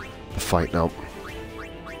fight now.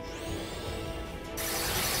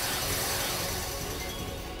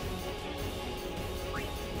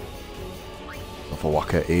 Off a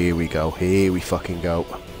whacker. Here we go. Here we fucking go.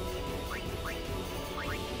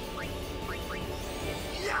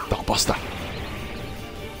 Dot buster.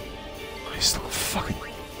 He's still got fucking...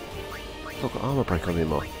 Still got armor break on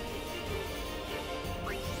him,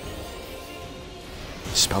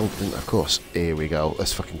 Spelled, didn't I? Of course. Here we go.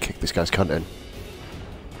 Let's fucking kick this guy's cunt in.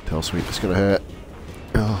 Tail sweep. It's gonna hurt.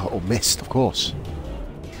 Oh, missed. Of course.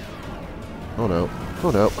 Oh no.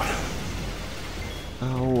 Oh no.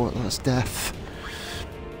 Oh, that's death.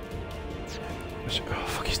 Oh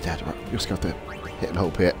fuck, he's dead. Right, we just got to hit and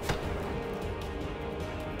hope here.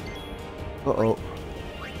 Uh-oh.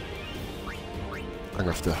 I'm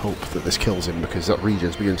gonna have to hope that this kills him because that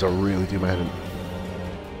regen's beginning to really do my head in.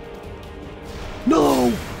 No!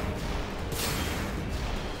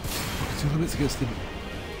 Fucking 2 limits against him.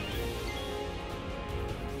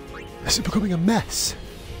 This is becoming a mess.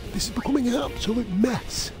 This is becoming an absolute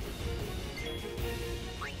mess.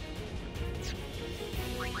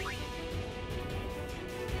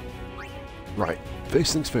 Right,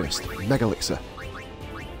 first things first. Mega Elixir.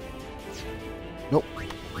 Nope.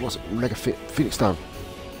 It wasn't. Mega Phoenix Down.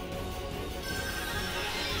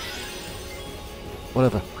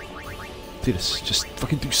 Whatever. Tidus, just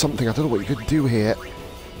fucking do something. I don't know what you could do here.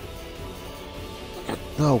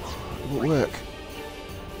 No, it won't work.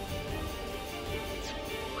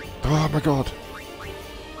 Oh my god.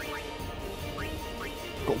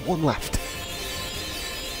 Got one left.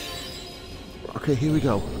 Okay, here we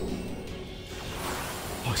go.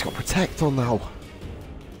 Oh, it's got Protect on now.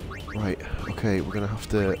 Right, okay, we're gonna have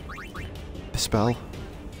to Dispel.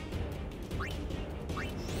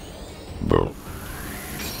 Boom.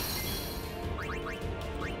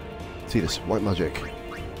 See this, White Magic.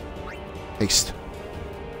 Haste.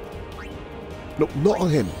 No, not on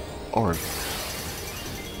him. Orin.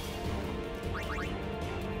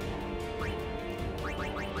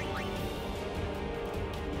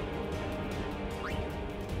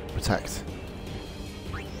 Protect.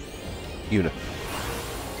 Unit.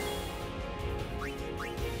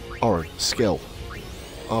 Orin. Skill.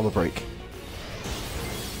 Armor break.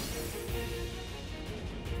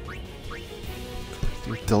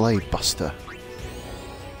 Delay Buster.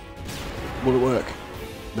 Will it work?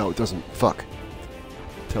 No, it doesn't. Fuck.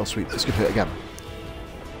 Tail Sweep. This could hit again.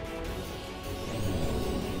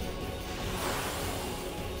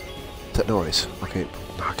 Technoise. Okay,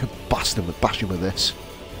 I could bash him with this.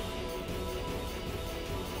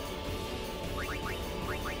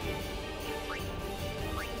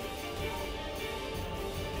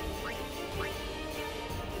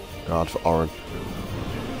 Guard for Orin.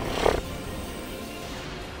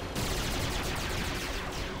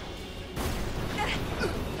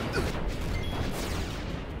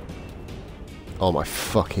 Oh my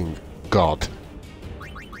fucking god.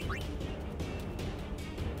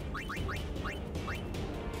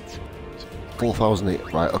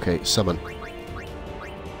 $4,008. Right, okay, summon.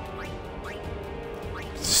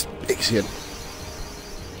 Ixion.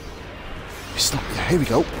 Stop. Here we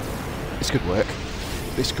go. This could work.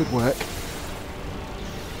 This could work.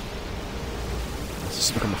 This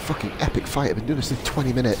has become a fucking epic fight. I've been doing this in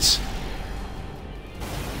 20 minutes.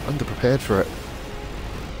 Underprepared for it.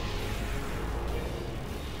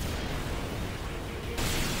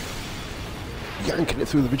 Yanking it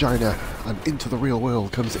through the vagina, and into the real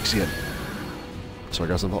world comes Ixion. Sorry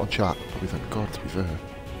guys, I'm not on chat. Probably thank God, to be fair.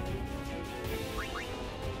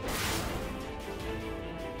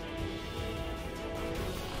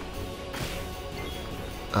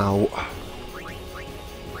 Ow.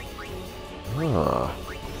 Ah.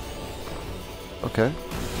 Okay.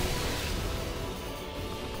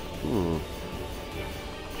 Hmm.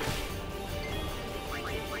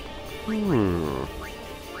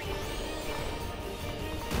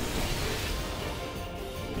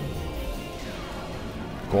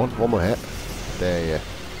 Go on, one more hit. There you.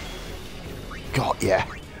 Got ya.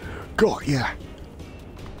 Got ya.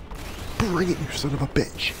 Bring it, you son of a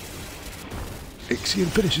bitch. Ixion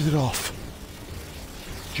finishes it off.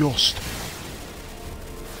 Just.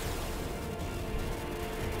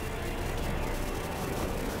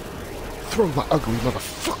 Throw that ugly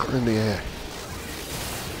motherfucker in the air.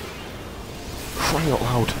 Crying out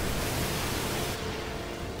loud.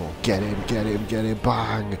 Oh, get him,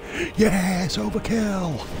 bang! Yes,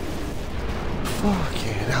 overkill!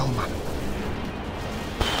 Fucking hell, man.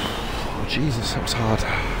 Oh, Jesus, that was hard.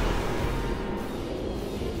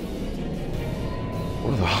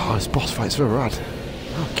 One of the hardest boss fights I've ever had.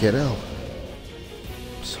 Fucking hell.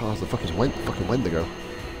 As hard as the fucking Wendigo.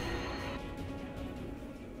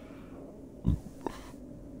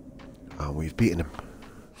 And we've beaten him.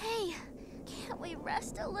 Hey, can't we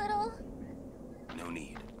rest a little? No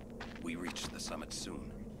need. We reach the summit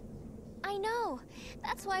soon. I know.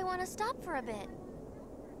 That's why I want to stop for a bit.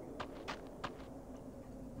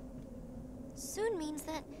 Soon means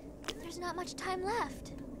that there's not much time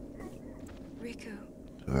left. Riku.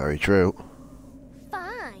 Very true.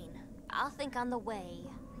 Fine. I'll think on the way.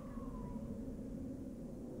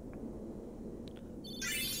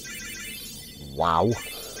 Wow.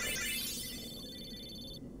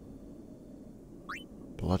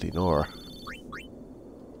 Bloody Nora.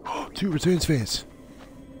 2 return spheres.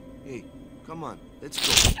 Hey, come on, let's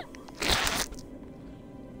go.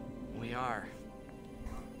 We are.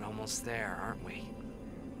 We're almost there, aren't we?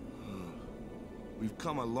 We've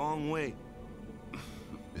come a long way.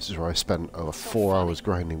 This is where I spent over 4 hours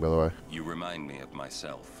grinding, by the way. You remind me of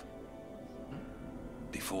myself.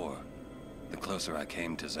 Before, the closer I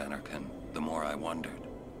came to Zanarkand, the more I wondered.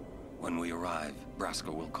 When we arrive,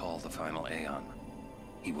 Braska will call the final Aeon.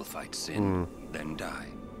 He will fight sin, then die.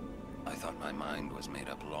 I thought my mind was made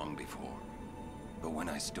up long before. But when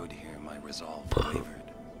I stood here, my resolve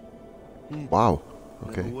wavered. Wow.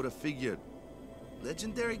 Okay. Never would have figured.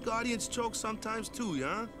 Legendary Guardians choke sometimes too,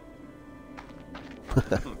 yeah?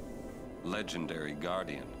 Legendary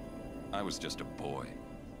Guardian. I was just a boy.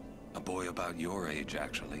 A boy about your age,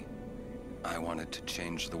 actually. I wanted to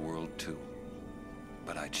change the world too.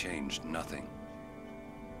 But I changed nothing.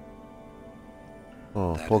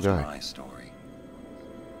 Oh, That poor is guy. my story.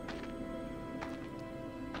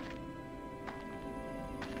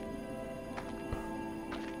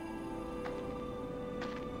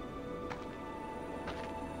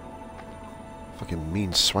 Fucking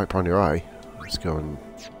mean swipe around your eye. Let's go and...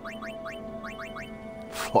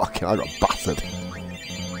 Fucking, I got battered.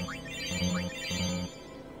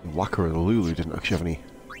 Whacker and Lulu didn't actually have any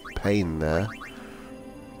pain there.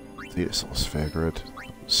 See, it's sort of sphere grid.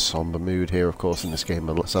 Somber mood here, of course, in this game,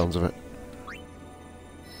 by the sounds of it.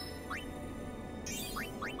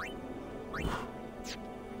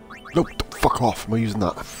 Nope, fuck off, am I using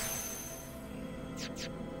that?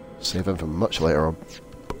 Save them for much later on.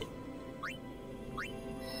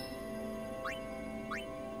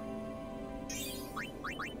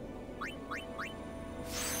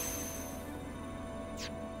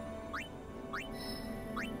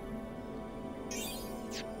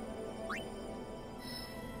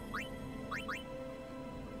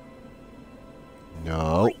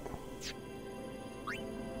 No.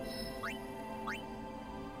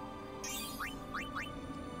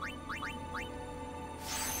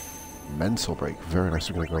 Mental break. Very nice.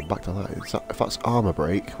 We're going to go back to that. If that's armor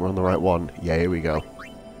break, we're on the right one. Yeah, here we go.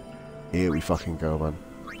 Here we fucking go, man.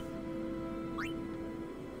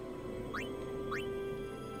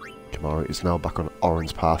 Kamari is now back on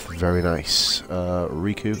Oran's path. Very nice.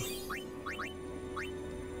 Riku.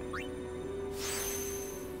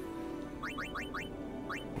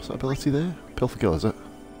 What's that ability there? Pill for kill, is it?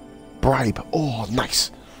 Bribe! Oh, nice!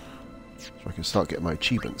 So I can start getting my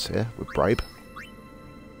achievements here with bribe.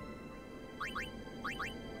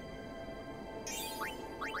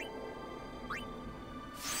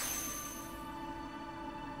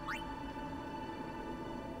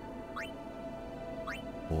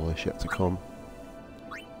 All this yet to come.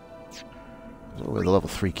 I don't know where the level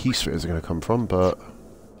 3 key spheres are going to come from, but...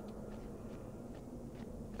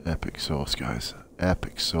 Epic sauce, guys.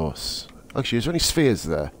 Epic sauce. Actually, is there any spheres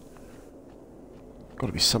there? Got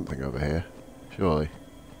to be something over here, surely.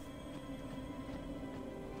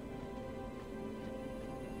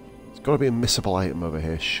 There's got to be a missable item over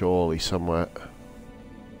here, surely, somewhere.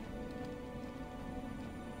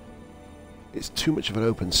 It's too much of an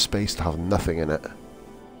open space to have nothing in it.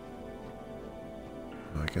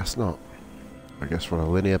 I guess not. I guess we're on a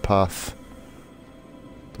linear path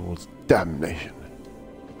towards damnation.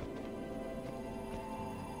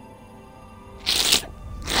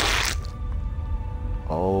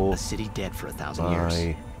 Oh, a city dead for 1,000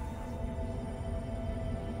 years.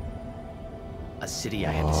 A city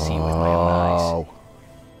I had to see with my own eyes.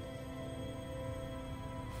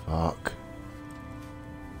 Fuck.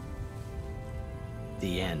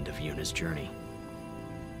 The end of Yuna's journey.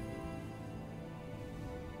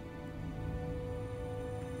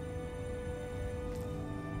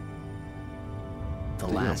 The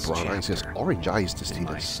last brown eyes, he has chapter orange eyes to see in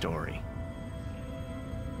my this. story.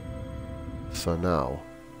 For now.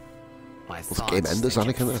 My Was the thoughts, game end as they kept Zanarkand?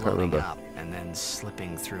 I can't floating remember. up and then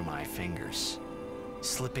slipping through my fingers,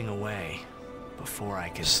 slipping away before I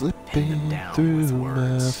could pin them Slipping down through with my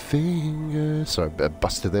words. fingers. Sorry, a bit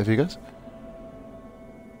busted there for you guys.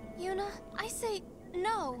 Yuna, I say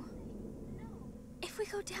no. If we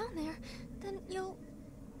go down there, then you'll...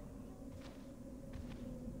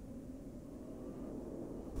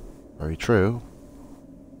 Very true.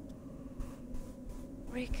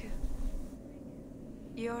 Riku,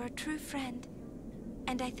 you're a true friend,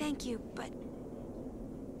 and I thank you, but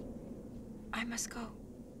I must go.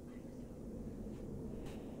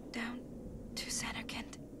 Down to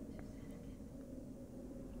Zanarkand.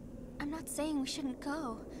 I'm not saying we shouldn't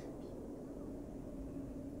go.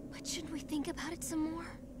 But shouldn't we think about it some more?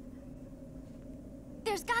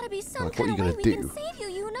 There's gotta be some Like, what kind are of you way gonna we do? can save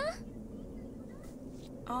you, Yuna!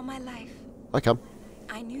 All my life, I can.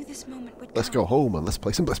 I knew this moment would Let's come. go home and let's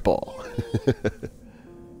play some bliss ball.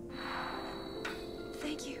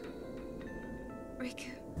 Thank you,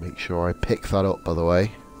 Riku. Make sure I pick that up, by the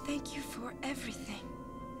way. Thank you for everything.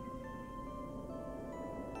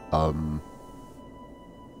 Don't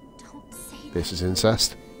say that. This is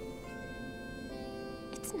incest.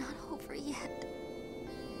 It's not over yet.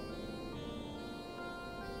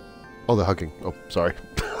 Oh, they're hugging. Oh, sorry.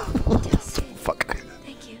 Fuck.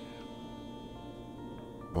 Thank you.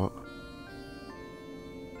 What?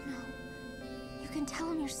 No. You can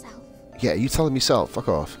tell him yourself. Yeah, you tell him yourself. Fuck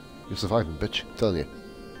off. You're surviving, bitch. I'm telling you.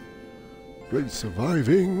 Great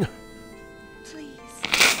surviving. Please.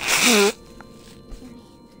 Yuni,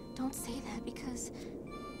 don't say that because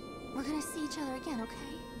we're gonna see each other again,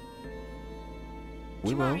 okay?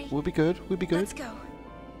 We will. Kimari, We'll be good. We'll be good. Let's go.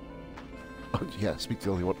 Oh, yeah, speak to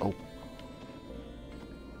the only one. Oh.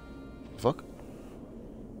 Fuck.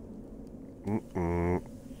 Mm-mm.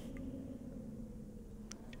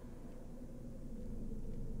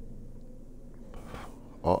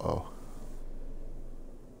 Uh-oh.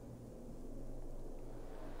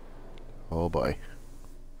 Oh boy.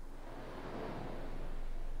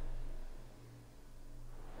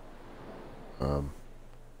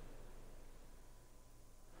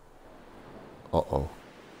 Uh-oh.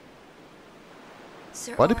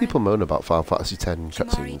 Sir Why do Orin, people moan about Final Fantasy X Kimari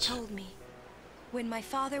cutscenes? told me, when my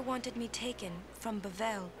father wanted me taken from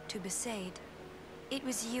Bavel to Besaid, it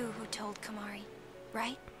was you who told Kimari,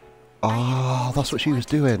 right? I have Ah, that's always what she was wanted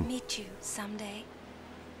to doing. meet you someday.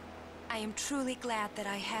 I am truly glad that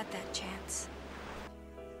I had that chance.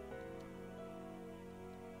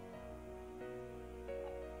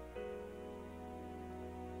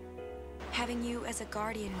 Having you as a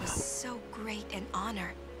guardian was so great an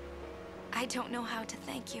honor. I don't know how to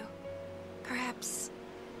thank you. Perhaps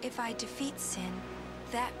if I defeat Sin,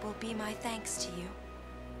 that will be my thanks to you.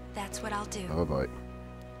 That's what I'll do. Oh boy.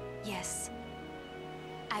 Yes.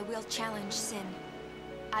 I will challenge Sin.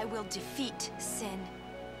 I will defeat Sin.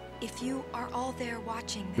 If you are all there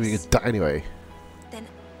watching You're this, gonna die anyway. then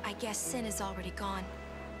I guess Sin is already gone.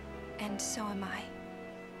 And so am I.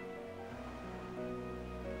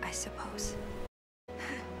 I suppose.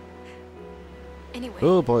 Anyway,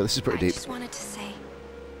 Oh boy, this is I pretty deep. just wanted to say,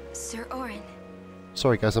 Sir Orin,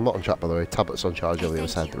 Sorry guys, I'm not on chat by the way. Tablet's on charge Hey, on the other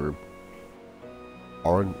thank side of the you. room.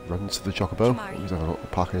 Orin runs to the chocobo. Kimari. He's having a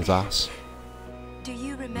look, parking his ass. do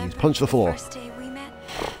you remember punched the floor. first day we met?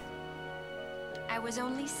 I was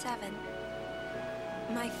only 7.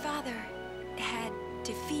 My father had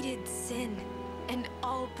defeated Sin, and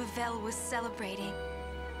all Bavel was celebrating.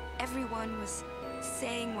 Everyone was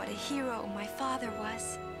saying what a hero my father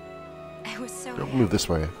was. I was so Don't happy. move this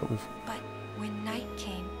way. Can't move. But when night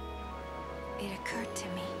came, it occurred to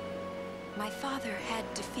me. My father had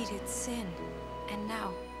defeated Sin, and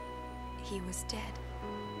now he was dead.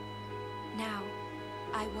 Now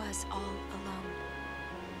I was all alone.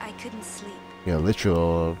 I couldn't sleep, Yeah,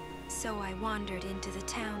 literal. so I wandered into the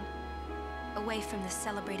town, away from the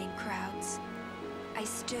celebrating crowds. I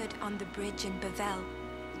stood on the bridge in Bavel,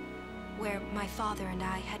 where my father and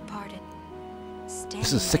I had parted.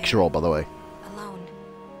 This is a 6-year-old, by the way. Alone,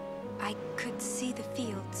 I could see the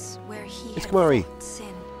fields where he It's had Kimari. fought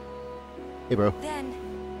Sin. Hey, bro. Then,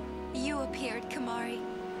 you appeared, Kimari.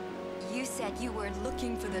 You said you were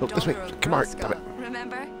looking for the Look this daughter way. of Kimari, damn it. Braska,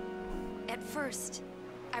 remember? At first,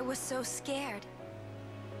 I was so scared.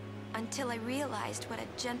 Until I realized what a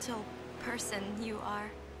gentle person you are.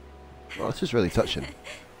 Well, this is really touching.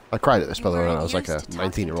 I cried at this, by the way, when I was like a used to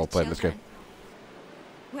 19-year-old talking playing to this game. children.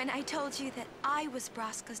 When I told you that I was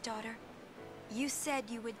Braska's daughter, you said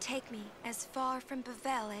you would take me as far from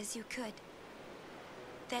Bavel as you could.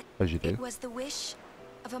 That As you do. it was the wish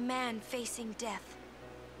of a man facing death.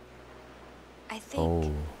 I think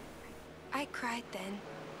Oh. I cried then.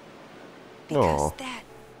 Because Aw.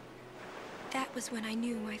 that was when I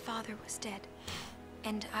knew my father was dead.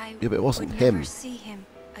 And I Yeah, but it wasn't would him. never see him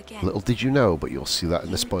again. Little did you know, but you'll see that in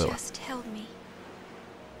the You spoiler. just held me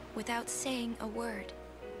without saying a word.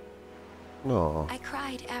 No. I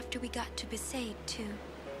cried after we got to Besaid, too.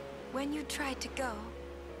 When you tried to go,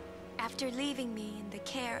 after leaving me in the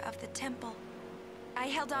care of the temple, I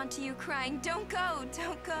held on to you crying, "Don't go,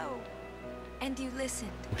 don't go." And you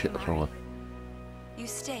listened, Oh shit, what's Kimari. wrong with? You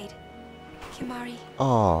stayed. Kimari,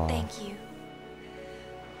 Oh. thank you.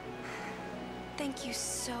 Thank you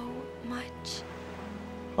so much.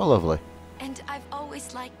 Oh, lovely. And I've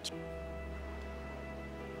always liked you.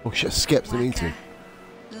 Oh shit, skipped. Didn't mean to.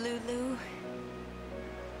 Waka, Lulu.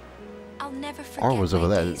 I'll never forget Arm was over my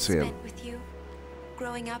there, I didn't days see him. spent with you,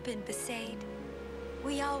 growing up in Besaid.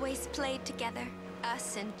 We always played together,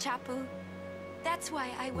 us and Chapu. That's why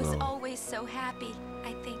I was No. always so happy,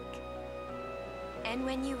 I think. And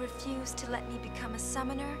when you refused to let me become a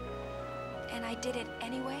summoner, and I did it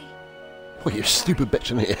anyway, Oh, you stupid bitch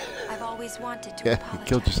in here. I've always wanted to Yeah, apologize. you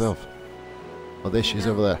killed yourself. Oh, there she is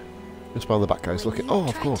over there. Just behind the back, guys. When Looking. you Oh,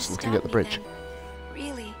 of tried course, to looking stop at the me bridge. then,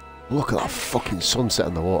 really, Look at I that was fucking happy. sunset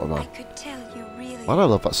in the water, I man. could tell you really Man, I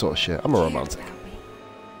love that sort of shit. I'm a cared romantic. about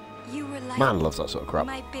me. You were like Man loves that sort of crap.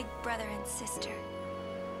 my big brother and sister.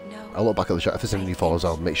 No. I'll look back at the chat. If there's any new followers,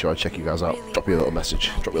 I'll make sure I check you guys out. Really Drop me a little were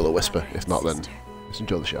message. my Drop me a little big whisper. brother If and not, then sister. just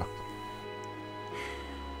enjoy the show.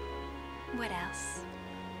 What else?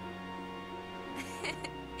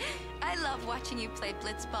 I love watching you play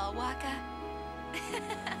blitzball, Waka.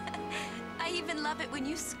 I even love it when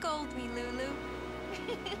you scold me, Lulu.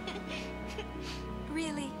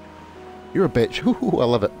 Really. You're a bitch. Ooh, I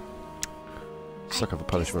love it. Sucker for I guess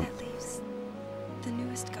punishment. that leaves the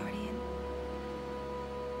newest guardian.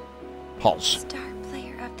 Hoz. Star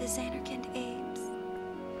player of the Zanarkand Apes.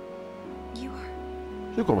 You are.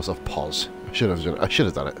 I should call myself Pos. I should have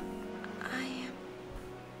done it. I am.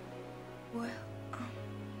 Well,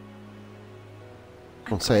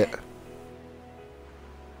 Come on, say it.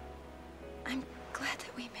 I'm glad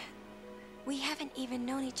that we met. We haven't even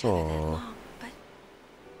known each other that Aw. long, but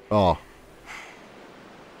Oh,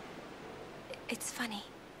 it's funny.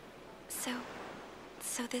 So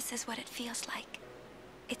this is what it feels like.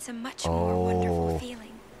 It's a much more wonderful Oh.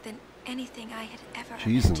 feeling than anything I had ever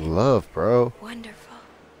she's in imagined. love, bro. Wonderful.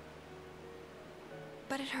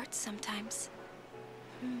 But it hurts sometimes.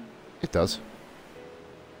 It does.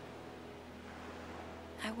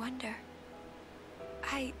 I wonder.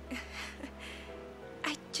 I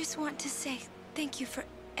just want to say thank you for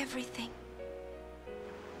everything.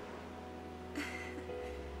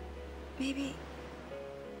 Maybe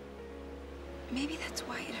that's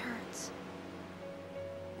why it hurts.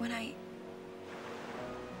 When I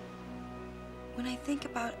think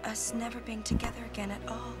about us never being together again at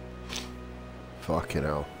all. Fucking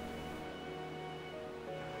hell.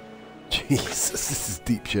 Jesus, this is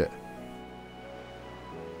deep shit.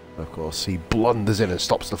 Of course, he blunders in and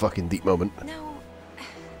stops the fucking deep moment. No,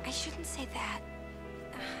 I shouldn't say that.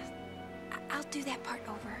 I'll do that part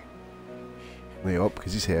over. There you are,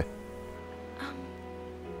 because he's here.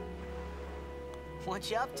 What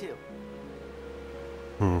you up to?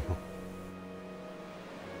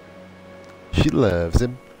 She loves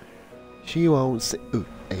him. She won't sit. Ooh,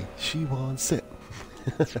 hey, she won't sit.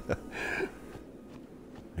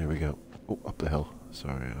 Here we go. Oh, up the hill.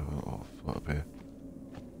 Sorry, I went off up here.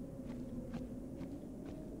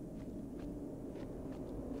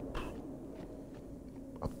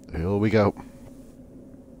 Up the hill we go.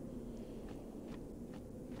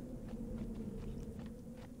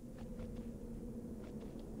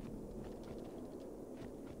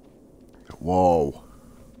 Whoa.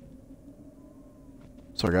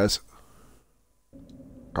 Sorry guys.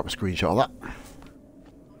 Got a screenshot of that.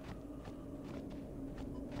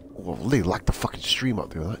 Well, they lagged the fucking stream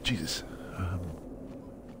up doing that. Jesus.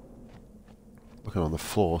 Looking on the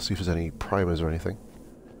floor, see if there's any primers or anything.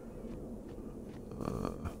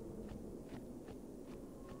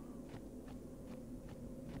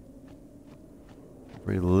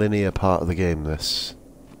 Very linear part of the game, this.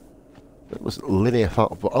 It was linear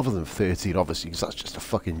part, but other than 13, obviously, because that's just a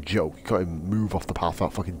fucking joke. You can't even move off the path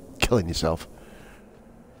without fucking killing yourself.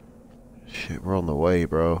 Shit, we're on the way,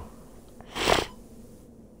 bro.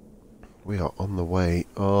 We are on the way.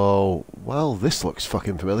 Oh, well, this looks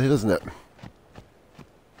fucking familiar, doesn't it?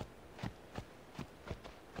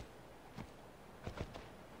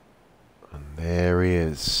 And there he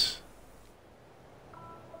is.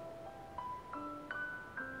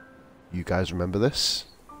 You guys remember this?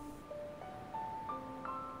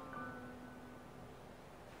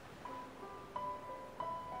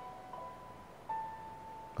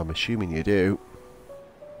 I'm assuming you do.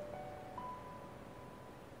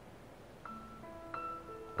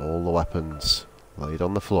 All the weapons laid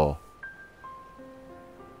on the floor.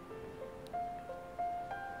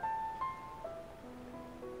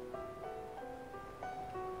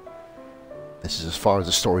 This is as far as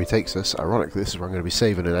the story takes us. Ironically, this is where I'm going to be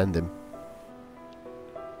saving and ending.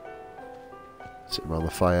 Sitting around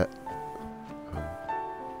the fire.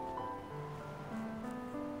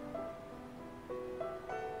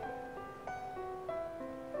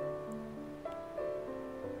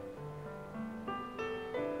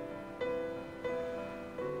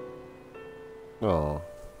 Oh,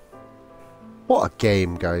 what a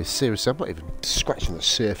game, guys. Seriously, I'm not even scratching the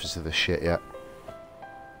surface of this shit yet.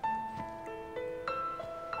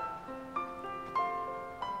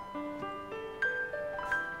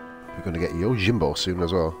 We're going to get Yojimbo soon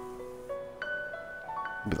as well.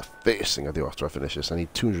 It'll be the first thing I do after I finish this. I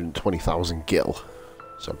need 220,000 gil.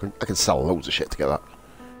 So I can sell loads of shit to get that.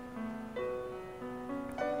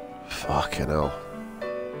 Fucking hell.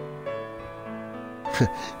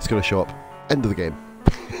 It's going to show up. End of the game.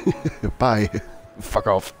 Bye. Fuck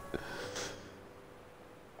off.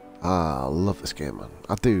 Ah, I love this game, man.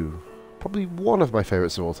 I do. Probably one of my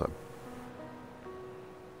favourites of all time.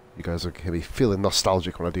 you guys are going to be feeling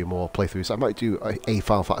nostalgic when I do more playthroughs. I might do a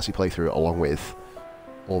Final Fantasy playthrough along with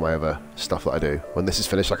all my other stuff that I do. When this is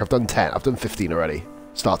finished, like I've done 10, I've done 15 already,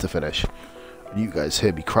 start to finish. And you guys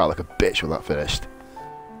hear me cry like a bitch when that finished.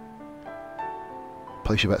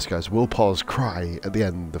 Place your bets, guys. Will pause, cry at the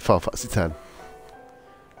end of Final Fantasy X.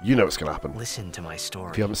 You know what's going to happen. Listen to my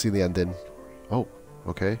story. If you haven't seen the ending... Oh,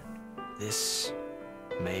 okay. This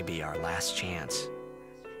may be our last chance.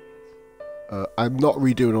 I'm not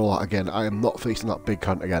redoing all that again. I am not facing that big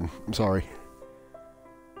cunt again. I'm sorry.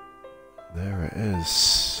 There it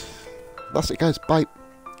is. That's it, guys. Bye.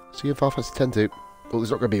 See you in Final Fantasy X 2. Well,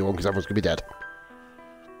 there's not going to be one because everyone's going to be dead.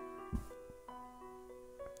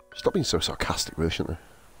 Stop being so sarcastic with it, shouldn't they?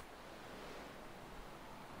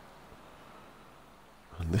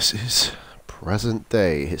 And this is present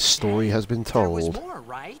day. His story has been told. There was more,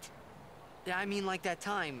 right? I mean, like that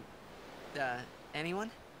time.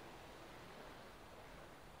 Anyone?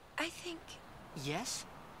 I think... Yes?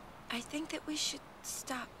 I think that we should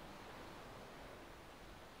stop.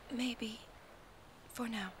 Maybe. For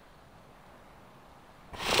now.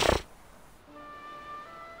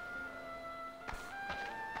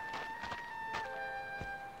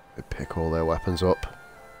 They pick all their weapons up.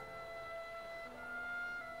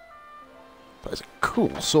 That is a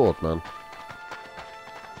cool sword, man.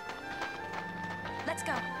 Let's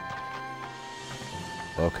go.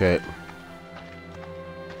 Okay.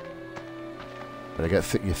 Better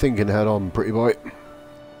get your thinking head on, pretty boy.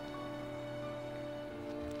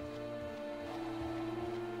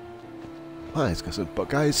 Nice, but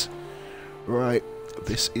guys, right,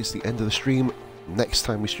 this is the end of the stream. Next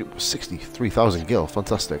time we stream 63,000 gil,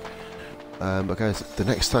 fantastic. But guys, the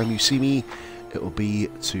next time you see me, it will be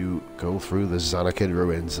to go through the Zanarkand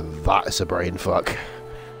ruins. That is a brain fuck.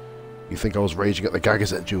 You think I was raging at the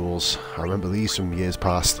Gagazette jewels? I remember these from years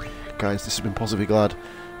past. Guys, this has been Positively Glad.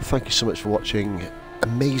 Thank you so much for watching.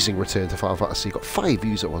 Amazing return to Final Fantasy. Got 5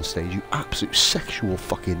 views at one stage, you absolute sexual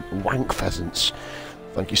fucking wank pheasants.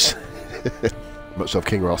 Thank you. Much love,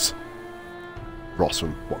 King Ross. Ross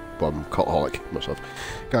from Cultaholic. Much love.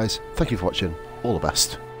 Guys, thank you for watching. All the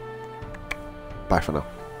best. Bye for now.